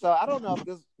 So I don't know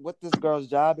what this girl's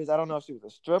job is. I don't know if she was a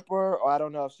stripper, or I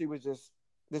don't know if she was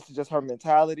this is just her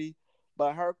mentality.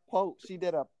 But her quote, she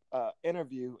did a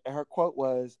interview, and her quote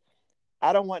was,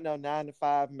 I don't want no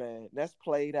 9-to-5 man. That's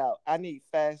played out. I need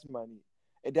fast money.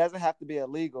 It doesn't have to be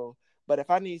illegal, but if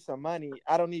I need some money,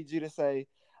 I don't need you to say,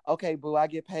 okay, boo, I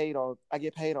get paid on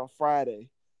Friday.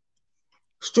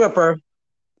 Stripper.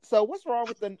 So what's wrong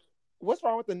with the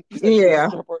yeah.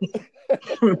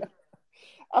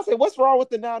 I said, what's wrong with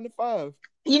the 9-to-5?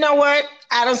 You know what?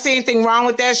 I don't see anything wrong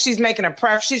with that. She's making a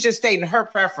preference. She's just stating her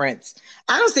preference.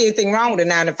 I don't see anything wrong with a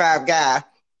 9-to-5 guy.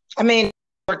 I mean,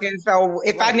 working. So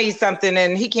if I need something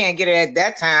and he can't get it at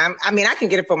that time, I mean, I can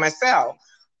get it for myself.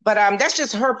 But that's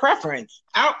just her preference.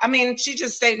 I mean, she's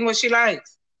just stating what she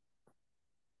likes.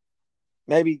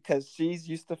 Maybe because she's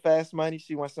used to fast money,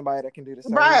 she wants somebody that can do the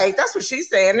same. Right, that's what she's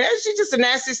saying. She's just a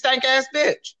nasty, stank ass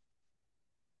bitch.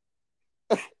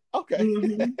 Okay.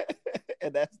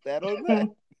 And that's that on that.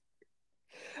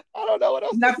 I don't know what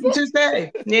else. Nothing to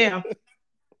say. Yeah.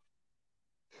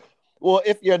 Well,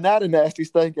 if you're not a nasty,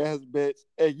 stank ass bitch,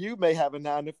 and you may have a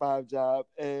 9-to-5 job,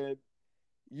 and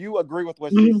you agree with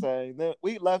what she's saying, then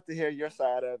we'd love to hear your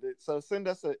side of it. So send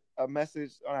us a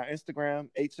message on our Instagram,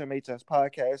 HMHS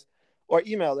Podcast, or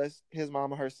email us,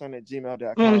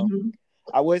 hismamaherson@gmail.com.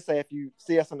 I would say if you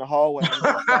see us in the hallway,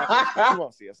 you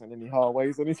won't see us in any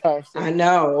hallways anytime soon. I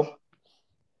know.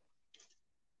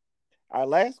 Our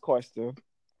last question.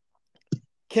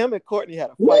 Kim and Courtney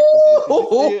had a fight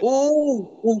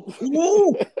this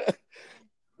week.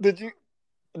 Did you?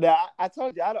 Now, I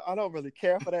told you, I don't really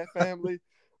care for that family,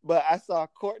 but I saw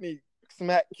Courtney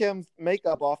smack Kim's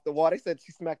makeup off the wall. They said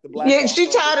she smacked the black. Yeah, she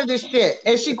tired of this shit,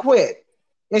 and she quit.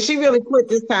 And she really quit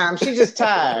this time. She just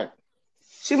tired.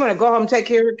 She want to go home and take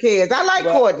care of her kids. I like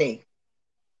Courtney.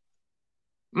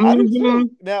 I do too.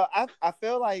 Now, I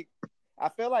feel like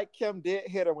Kim did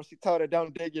hit her when she told her,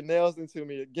 "Don't dig your nails into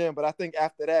me again." But I think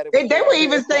after that, they were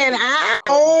even saying,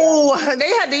 "Oh," they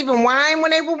had to even whine when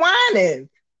they were whining.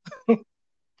 Don't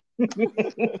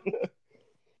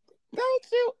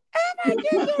you ever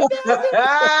get your nails into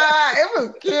it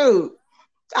was cute.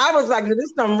 I was like, "This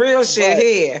is some real shit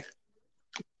here."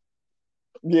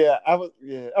 Yeah, I was.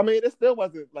 Yeah, I mean, it still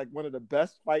wasn't like one of the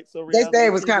best fights on They say reality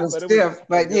it was kind TV, of but it was stiff, a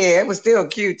but good yeah, it fight. was still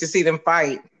cute to see them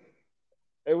fight.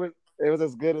 It was. It was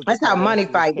as good as the That's how money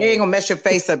Kardashians fight. They ain't came. gonna mess your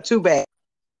face up too bad.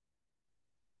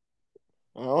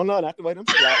 I don't know, not the way them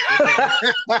slaps was hitting.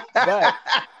 But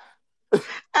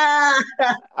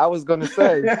I was gonna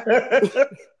say,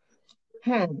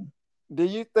 Hmm. do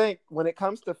you think when it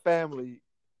comes to family,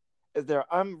 is there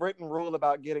an unwritten rule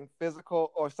about getting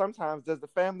physical, or sometimes does the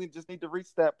family just need to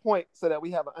reach that point so that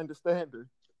we have an understanding?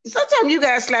 Sometimes you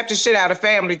gotta slap the shit out of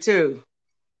family too.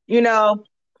 You know,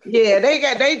 yeah,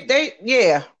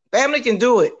 yeah, family can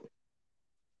do it.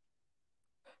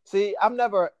 See, I've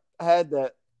never had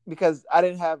that because I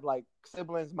didn't have like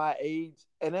siblings my age,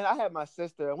 and then I had my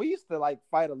sister, and we used to like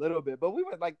fight a little bit, but we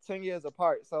were like 10 years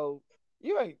apart, so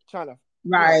you ain't trying to,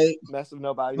 Right. mess with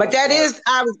nobody But like that that. is,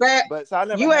 I was glad But so I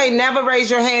never you had ain't it. never raised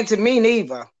your hand to me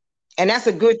neither. And that's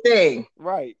a good thing.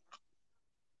 Right.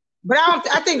 But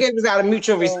I think it was out of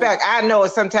mutual So respect. I know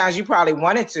sometimes you probably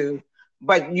wanted to,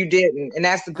 but you didn't. And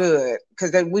that's good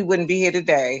because then we wouldn't be here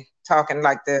today talking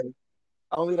like this.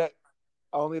 only that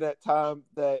only that time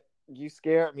that you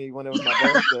scared me when it was my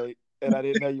birthday, and I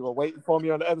didn't know you were waiting for me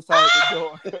on the other side of the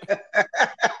door.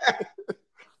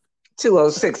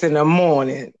 2:06 in the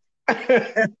morning.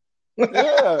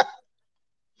 Yeah,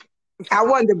 I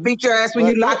wanted to beat your ass when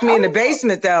you but locked me I in the don't know.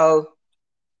 basement, though.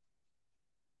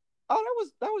 Oh,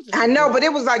 that was just I a know, joke. but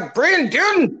it was like,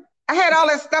 Brendan, I had all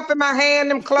that stuff in my hand,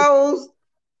 them clothes.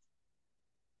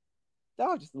 That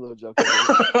was just a little jokey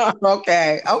joke.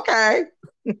 Okay, okay.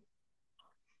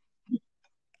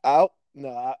 I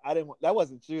didn't. That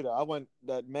wasn't you though. I went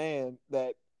that man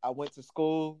that I went to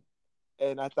school,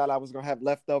 and I thought I was gonna have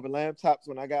leftover lamb chops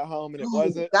when I got home, and it Oh,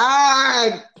 wasn't.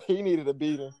 God. He needed a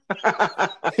beating.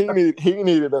 He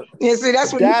needed a Yeah, see,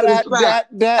 that's when you dat get dat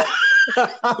slapped. dat.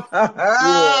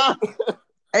 Yeah,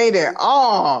 Hey there.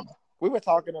 Oh, we were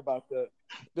talking about that.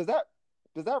 Does that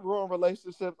does that ruin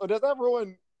relationships, or does that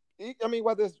ruin? I mean,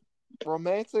 whether it's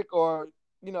romantic or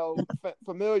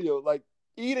familial, like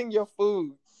eating your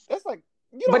food. That's like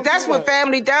you but don't that's do what that.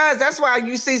 family does. That's why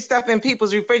you see stuff in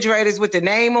people's refrigerators with the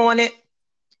name on it.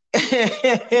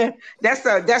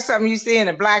 That's something you see in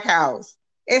a black house.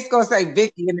 It's gonna say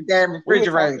Vicky in the damn We were talking.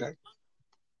 refrigerator.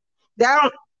 That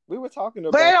don't, We were talking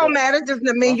but it about don't that. matter. It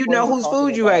doesn't My mean you know friends were whose talking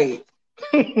food you about ate.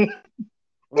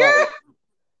 right.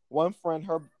 One friend,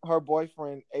 her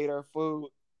boyfriend ate her food,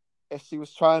 and she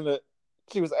was trying to.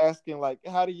 She was asking like,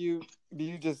 "How do you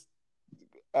just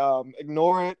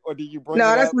ignore it, or do you bring No,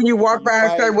 it that's up? when you Do walk you by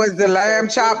and say, fight?" "Was the She said, lamb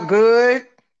chop good?"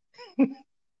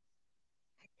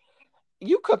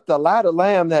 "You cooked a lot of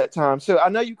lamb that time, so I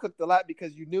know you cooked a lot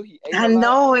because you knew he ate I a lot,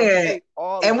 know but he it. ate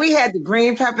all And of we it." had the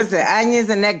green peppers and onions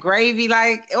and that gravy.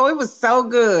 Like, oh, it was so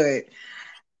good.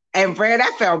 And Brad,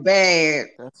 I felt bad.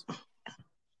 That's.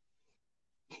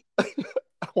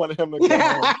 I wanted him to go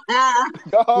home. Well,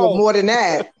 Go home. more than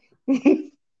that.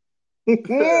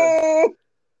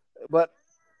 But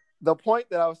the point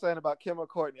that I was saying about Kim or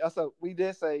Courtney, also we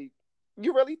did say,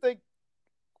 you really think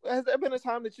has there been a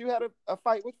time that you had a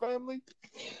fight with family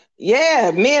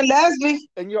Yeah, me and Leslie.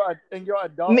 in your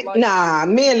adult life? Nah,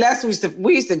 me and Leslie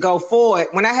we used to go for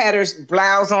it. When I had her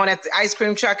blouse on at the ice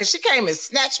cream truck, and she came and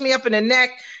snatched me up in the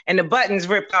neck, and the buttons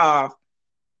ripped off.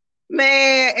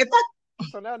 Man, if I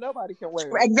So now nobody can wear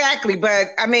it. exactly, but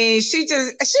I mean, she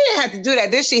didn't have to do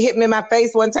that. Then she hit me in my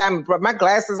face one time. My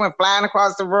glasses went flying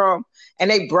across the room, and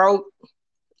they broke.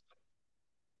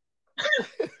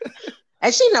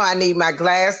 And she know I need my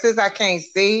glasses. I can't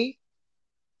see.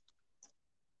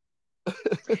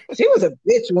 She was a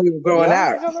bitch when we were growing Yeah, I don't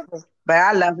up, think I've ever. but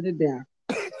I love her to death.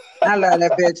 I love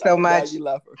that bitch so Now much. you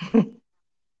love her.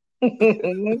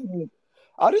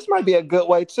 Oh, this might be a good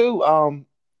way too.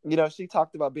 She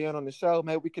talked about being on the show.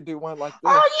 Maybe we could do one like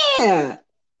this. Oh yeah.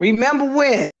 Remember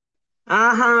when?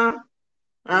 Uh-huh.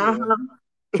 Yeah. Uh-huh.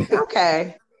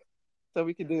 Okay. So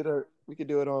we could do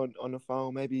it on the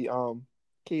phone. Maybe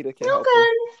Keita can help her. Okay.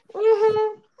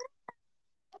 Mm-hmm.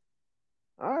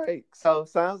 All right. So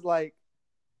sounds like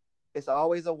it's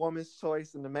always a woman's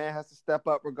choice, and the man has to step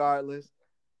up regardless.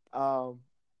 Um,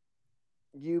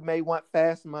 you may want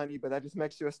fast money, but that just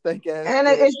makes you a stank ass And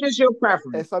bitch. it's just your And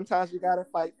preference. sometimes you gotta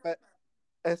fight.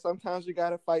 And sometimes you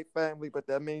gotta fight family, but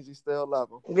that means you still love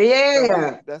them. So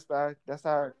Yeah. that's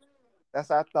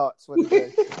our thoughts for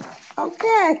today.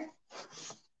 Okay.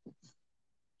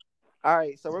 All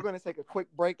right, so we're gonna take a quick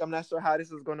break. I'm not sure how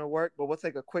this is gonna work, but we'll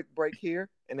take a quick break here,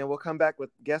 and then we'll come back with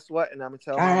guess what, and I'm gonna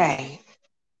tell All my mom. right.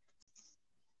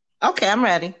 Okay, I'm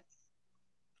ready.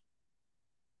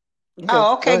 Okay,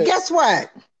 Oh, go okay. ahead. Guess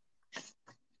what?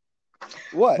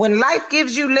 What? When life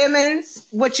gives you lemons,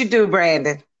 what you do,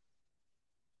 Brandon?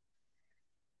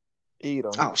 Eat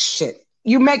them. Oh shit.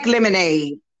 You make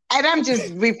lemonade. And I'm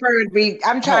just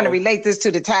I'm trying to Oh. relate this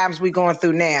to the times we're going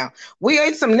through now. We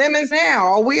ate some lemons now,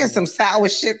 or we in some sour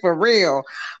shit for real.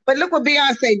 But look what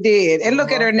Beyonce did. And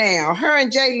look at her now. Her and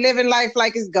Jay living life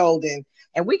like it's golden.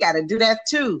 And we got to do that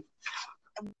too.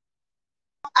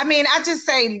 I mean, I just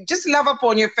say, just love up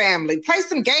on your family. Play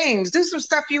some games. Do some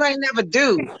stuff you ain't never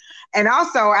do. And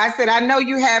also, I said, I know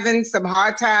you having some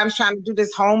hard times trying to do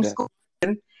this homeschool.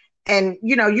 Yeah. And,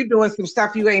 you know, you're doing some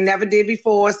stuff you ain't never did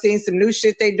before, seeing some new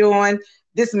shit they doing,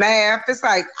 this math. It's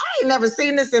like, I ain't never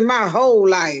seen this in my whole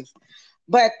life.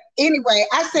 But anyway,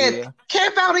 I said,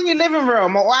 camp out in your living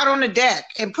room or out on the deck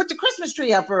and put the Christmas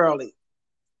tree up early.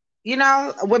 You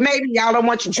know, well, maybe y'all don't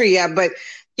want your tree up, but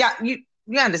yeah, you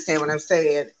understand what I'm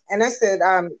saying. And I said,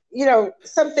 you know,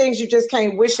 some things you just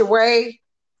can't wish away,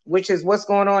 which is what's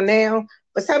going on now.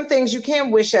 But some things you can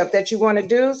wish up that you want to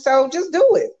do. So just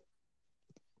do it.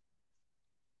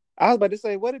 I was about to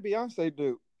say, what did Beyonce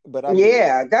do? But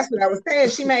that's what I was saying.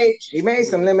 She made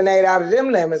some lemonade out of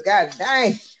them lemons. God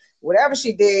dang. Whatever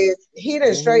she did, he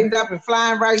done straightened up and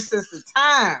flying right since the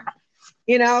time.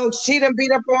 You know, she done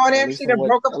beat up on him. She done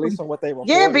broke up. At least on what they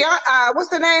reported. Yeah, Beyonce, what's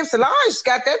the name? Solange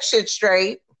got that shit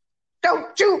straight.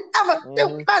 Don't you ever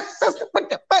do my sister with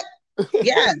the butt.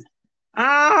 Yes.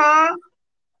 I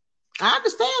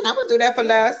understand. I would do that for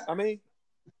less. I mean,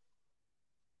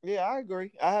 yeah, I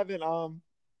agree. I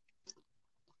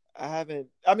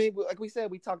mean, like we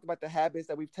said, we talked about the habits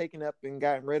that we've taken up and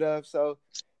gotten rid of. So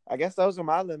I guess those are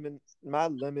my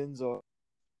lemons or.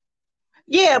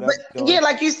 Yeah, but yeah,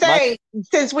 like you say,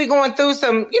 since we're going through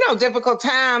some, you know, difficult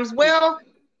times, well,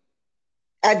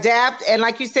 adapt and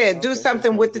like you said, do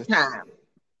something with the time.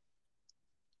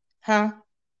 Huh?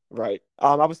 Right.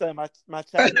 I was saying my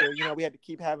chapter, you know, we had to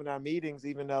keep having our meetings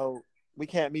even though we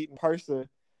can't meet in person.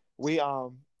 We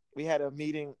had a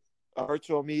meeting, a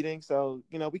virtual meeting, so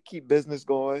you know, we keep business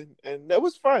going and it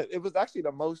was fun. It was actually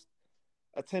the most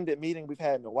attended meeting we've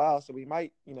had in a while, so we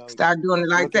might, you know, start doing it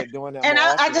like that. And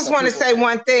I just want to say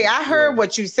one thing. I heard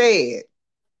what you said.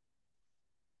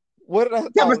 What did I?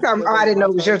 That was something. I didn't know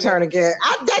it was your turn again.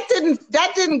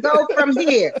 That didn't go from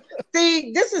here.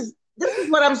 See, this is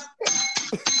what I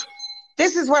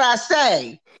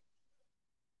say.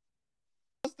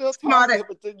 I'm still talking,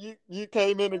 but then you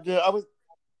came in again.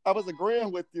 I was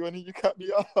agreeing with you, and then you cut me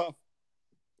off.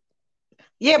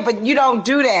 Yeah, but you don't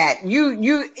do that. You're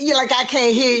like, I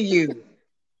can't hear you.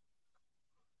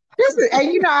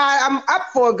 And you know, I'm up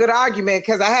for a good argument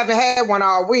because I haven't had one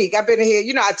all week. I've been here,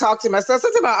 you know, I talk to myself.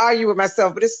 Sometimes I argue with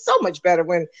myself, but it's so much better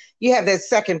when you have that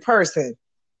second person.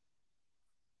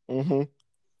 Mm-hmm.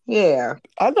 Yeah.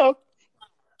 I know.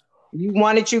 You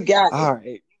want it, you got it. All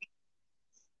right.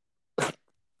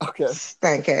 Okay.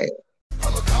 Thank you.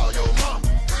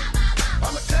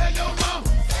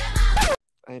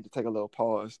 I need to take a little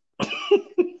pause.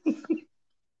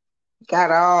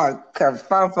 Got all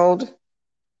kerfuffled.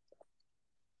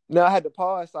 No, I had to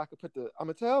pause so I could put I'm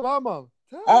gonna tell my mom.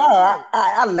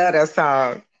 I love that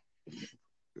song.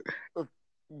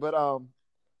 But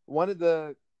one of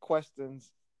the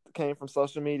questions came from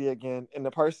social media again, and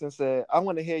the person said, "I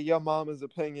want to hear your mama's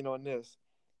opinion on this."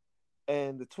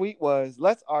 And the tweet was,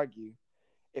 "Let's argue.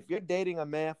 If you're dating a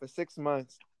man for 6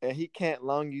 months and he can't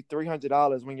loan you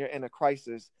 $300 when you're in a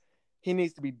crisis, he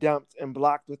needs to be dumped and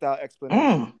blocked without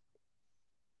explanation."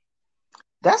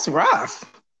 That's rough.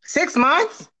 6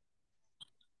 months?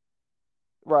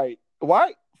 Right.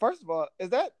 Why? First of all,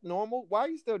 is that normal? Why are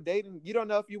you still dating? You don't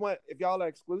know if y'all are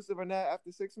exclusive or not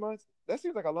after 6 months? That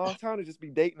seems like a long time to just be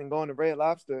dating and going to Red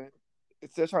Lobster.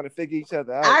 It's still trying to figure each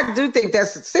other out. I do think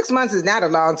 6 months is not a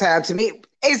long time to me.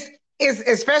 It's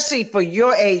especially for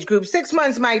your age group. 6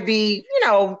 months might be, you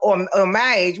know, or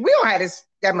my age. We don't have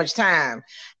that much time.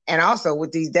 And also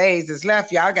with these days that's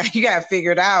left, you got to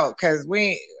figure it out because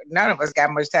none of us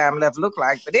got much time left, look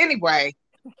like. But anyway,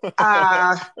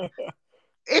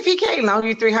 if he can't loan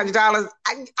you $300,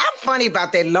 I'm funny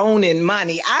about that loaning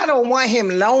money. I don't want him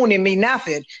loaning me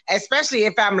nothing, especially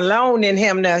if I'm loaning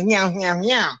him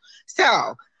the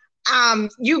So,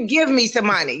 you give me some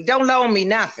money. Don't loan me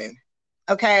nothing.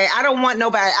 Okay, I don't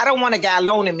want a guy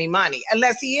loaning me money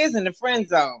unless he is in the friend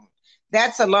zone.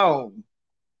 That's a loan.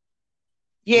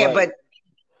 Yeah, right. But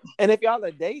and if y'all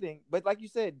are dating, but like you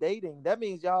said, dating, that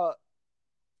means y'all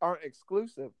aren't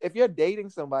exclusive. If you're dating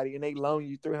somebody and they loan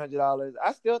you $300,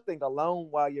 I still think a loan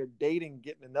while you're dating,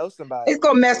 getting to know somebody, it's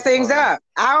gonna mess things up.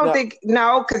 I don't think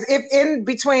because if in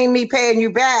between me paying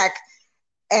you back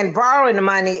and borrowing the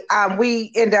money,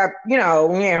 we end up,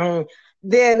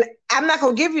 then I'm not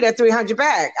gonna give you that 300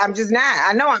 back. I'm just not.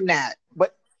 I know I'm not.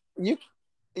 But you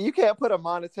can't put a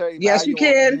monetary Yes, you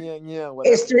value on can.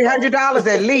 It's $300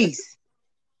 at least.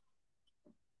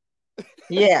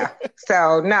 Yeah.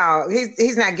 So no,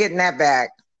 he's not getting that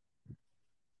back.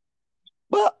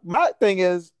 But my thing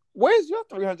is, where's your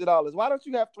 $300? Why don't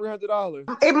you have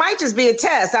 $300? It might just be a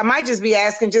test. I might just be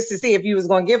asking just to see if you was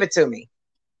going to give it to me.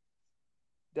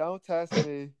 Don't test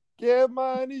me. Give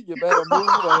money. You better move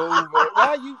over.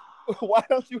 Why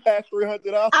don't you have $300?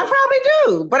 I probably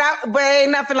do, but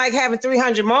ain't nothing like having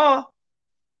 300 more.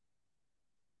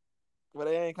 But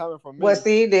they ain't coming from me. Well,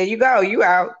 see, there you go. You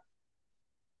out.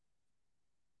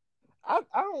 I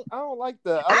don't like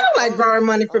that. I don't like borrowing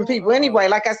money from people anyway.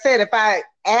 Like I said, if I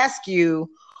ask you,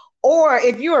 or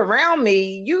if you're around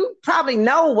me, you probably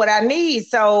know what I need.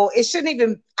 So I shouldn't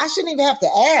even have to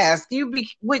ask. You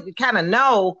would kind of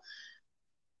know,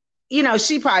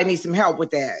 she probably needs some help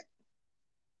with that.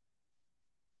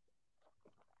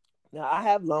 Now I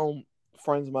have loaned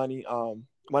friends money.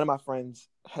 One of my friends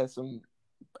had some,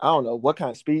 I don't know what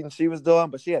kind of speeding she was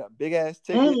doing, but she had a big ass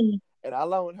ticket. And I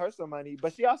loaned her some money,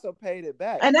 but she also paid it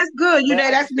back. And that's good.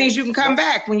 That means you can come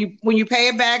back. When you pay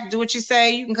it back, do what you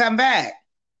say, you can come back.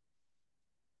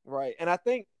 Right. And I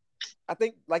think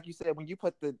like you said, when you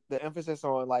put the emphasis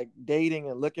on like dating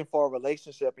and looking for a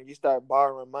relationship and you start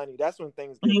borrowing money, that's when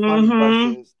things get funny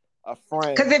versus a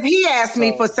friend. Because if he asked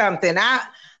me for something,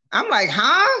 I'm like,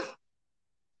 huh?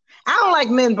 I don't like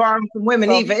men borrowing from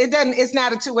women either. It's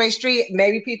not a two-way street.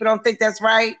 Maybe people don't think that's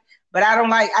right. But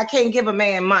I can't give a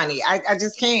man money. I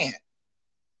just can't.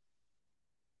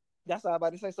 That's what I'm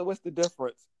about to say. So what's the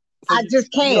difference? So I just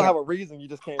can't. You don't have a reason. You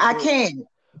just can't. I can't.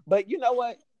 But you know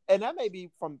what? And that may be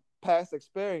from past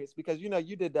experience because you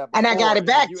did that before. And I got it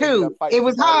back too. It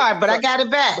was hard, but I got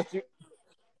it back. But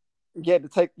you had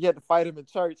to fight him in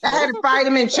church. I had to fight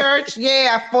him in church.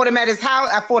 Yeah, I fought him at his house.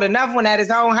 I fought another one at his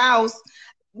own house.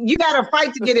 You got to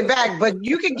fight to get it back, but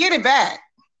you can get it back.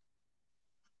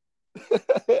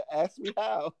 Ask me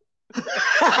how.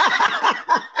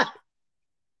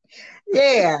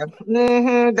 Yeah.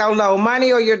 Don't know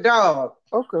money or your dog.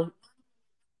 Okay.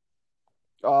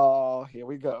 Oh, here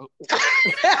we go.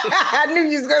 I knew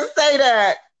you was gonna say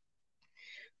that.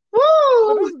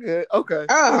 Woo! That's good. Okay.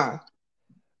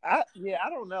 I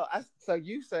don't know. So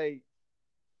you say.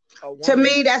 To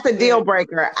me, that's a deal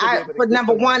breaker. For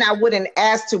number one, I wouldn't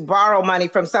ask to borrow money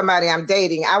from somebody I'm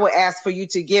dating. I would ask for you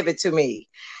to give it to me.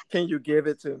 Can you give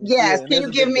it to me? Yes. Yeah, can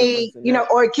you give me,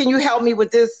 or can you help me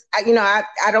with this? I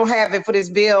don't have it for this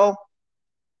bill.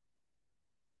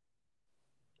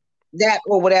 That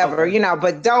or whatever, okay.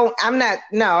 But I'm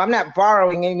not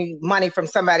borrowing any money from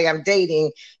somebody I'm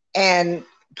dating and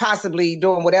possibly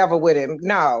doing whatever with him.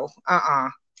 No.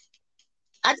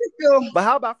 I just feel. But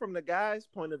how about from the guy's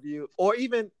point of view, or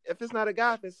even if it's not a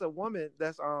guy, if it's a woman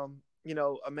that's a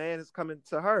man is coming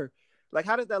to her, like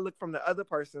how does that look from the other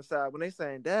person's side when they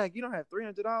saying, "Dad, you don't have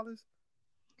 $300"?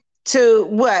 To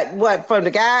what from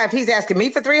the guy if he's asking me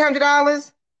for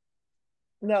 $300?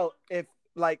 No, if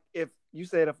you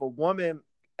said if a woman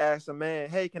asks a man,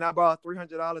 "Hey, can I borrow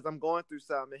 $300? I'm going through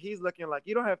something," and he's looking like,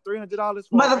 "You don't have $300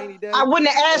 for a rainy day." I wouldn't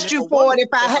have asked you for it if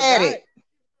I had it.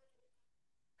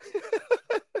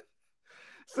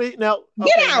 See now,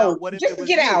 get out. Just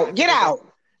get out. Get out.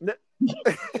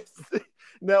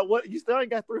 Now, what? You still ain't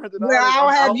got $300. Well, I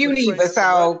don't have you neither.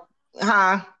 So,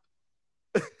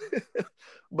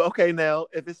 But okay, now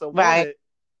if it's a woman, right.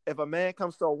 If a man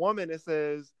comes to a woman and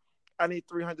says, "I need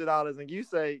 $300," and you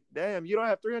say, "Damn, you don't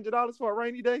have $300 for a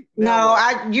rainy day?" No,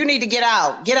 you need to get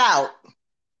out. Get out.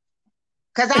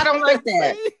 Because I don't like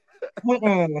that.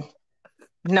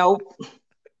 Nope.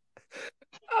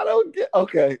 I don't get.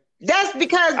 Okay. That's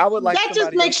because that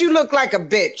just makes you look like a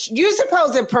bitch. You're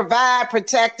supposed to provide,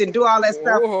 protect, and do all that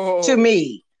stuff to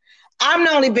me. I'm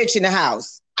the only bitch in the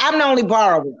house. I'm the only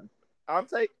borrower. I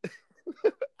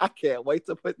can't wait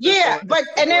to put.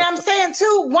 And then I'm saying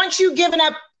too, once you giving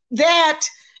up that,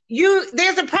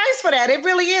 there's a price for that. It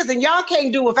really is, and y'all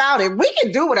can't do without it. We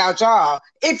can do without y'all,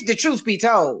 if the truth be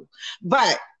told.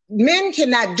 But men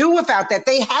cannot do without that.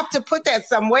 They have to put that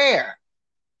somewhere.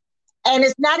 And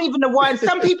it's not even the one.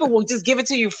 Some people will just give it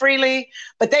to you freely,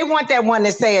 but they want that one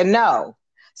that's saying no.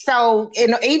 So,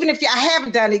 even if I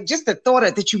haven't done it, just the thought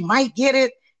of that you might get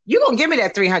it, you're going to give me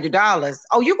that $300.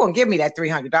 Oh, you're going to give me that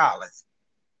 $300.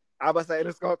 I was saying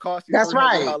it's going to cost you $300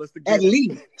 right. to get at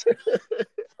least.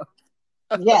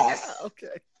 Yes.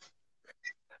 Okay.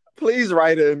 Please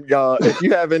write in, y'all, if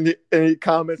you have any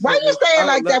comments. Why you saying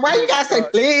like that? Why you got to say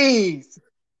please?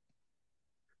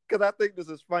 because I think this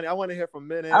is funny. I want to hear from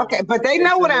men and Okay, women. but they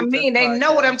know what I HMHS mean. They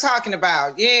know what I'm podcast talking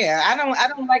about. Yeah, I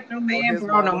don't like no or man his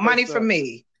borrow no mama money from herself.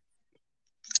 me.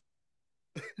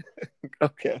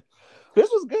 Okay. This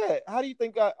was good. How do you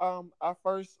think our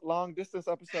first long distance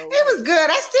episode It was? was good.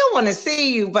 I still want to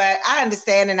see you, but I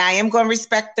understand, and I am going to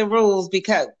respect the rules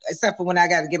because, except for when I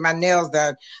got to get my nails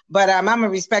done. But I'm going to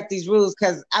respect these rules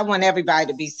because I want everybody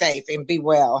to be safe and be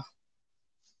well.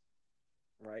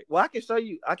 Right. Well, I can show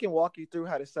you. I can walk you through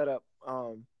how to set up,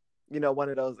 one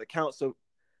of those accounts. So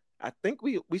I think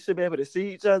we should be able to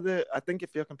see each other. I think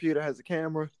if your computer has a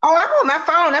camera. Oh, I'm on my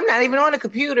phone. I'm not even on the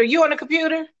computer. You on the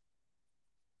computer?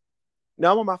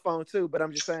 No, I'm on my phone too. But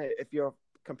I'm just saying, if your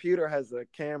computer has a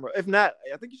camera, if not,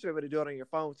 I think you should be able to do it on your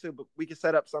phone too. But we can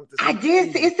set up something. So I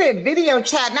did. It said video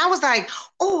chat, and I was like,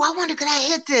 "Oh, I wonder could I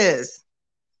hit this?"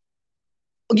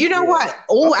 You know what?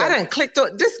 Oh, Okay. I done clicked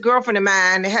on this girlfriend of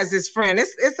mine that has this friend.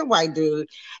 It's a white dude.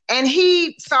 And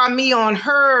he saw me on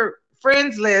her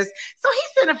friends list. So he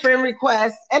sent a friend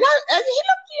request. And he looked,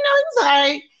 he was all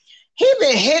right. He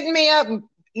been hitting me up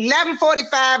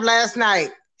 11:45 last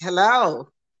night. Hello.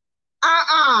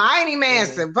 I ain't even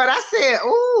answered. But I said,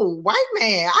 ooh, white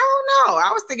man. I don't know.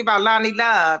 I was thinking about Lonnie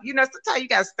Love. Sometimes you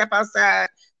gotta step outside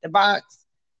the box.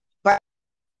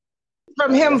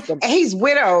 From him, and he's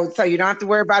widowed, so you don't have to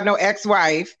worry about no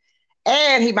ex-wife,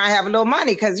 and he might have a little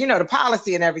money because the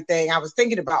policy and everything. I was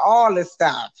thinking about all this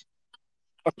stuff.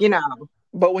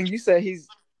 But when you say he's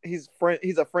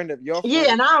a friend of your friend.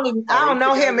 Yeah, and I don't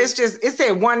know him. It's just it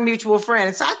said one mutual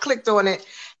friend, so I clicked on it,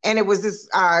 and it was this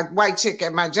white chick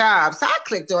at my job. So I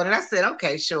clicked on it. I said,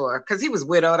 okay, sure, because he was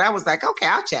widowed. I was like, okay,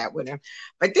 I'll chat with him.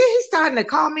 But then he started to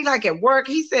call me like at work.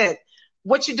 He said,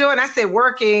 what you doing? I said,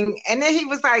 working. And then he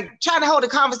was like trying to hold a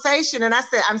conversation. And I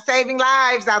said, I'm saving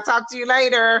lives. I'll talk to you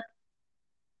later.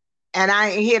 And I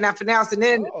ain't hear nothing else. And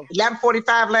then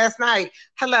 11:45 last night,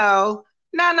 hello.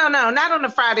 No, not on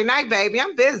a Friday night, baby.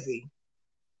 I'm busy.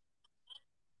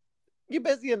 You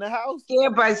busy in the house? Yeah,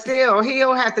 but still, he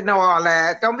don't have to know all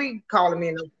that. Don't be calling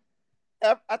me.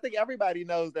 I think everybody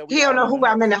knows that. He don't know who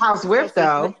I'm in the house with,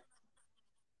 though.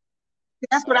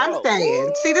 That's what I'm saying.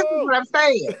 Ooh. See, this is what I'm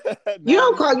saying. You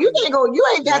don't call. You can't go. You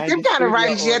ain't got them kind of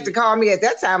rights yet to call me at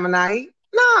that time of night.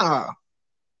 No.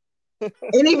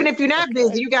 And even if you're not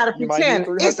busy, you got to pretend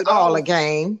it's all a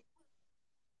game.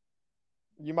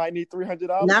 You might need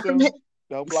 $300. Not from him.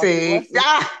 See,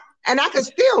 and I can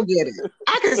still get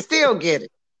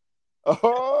it.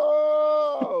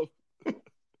 Oh.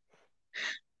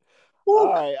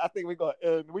 All right, I think we're gonna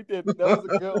end. That was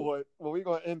a good one. Well, we're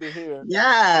gonna end it here.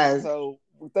 Yes. So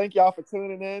we thank y'all for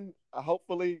tuning in.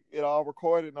 Hopefully it all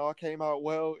recorded and all came out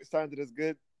well. It sounded as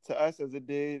good to us as it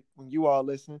did when you all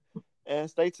listen. And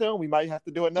stay tuned. We might have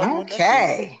to do another one next week.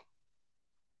 Okay.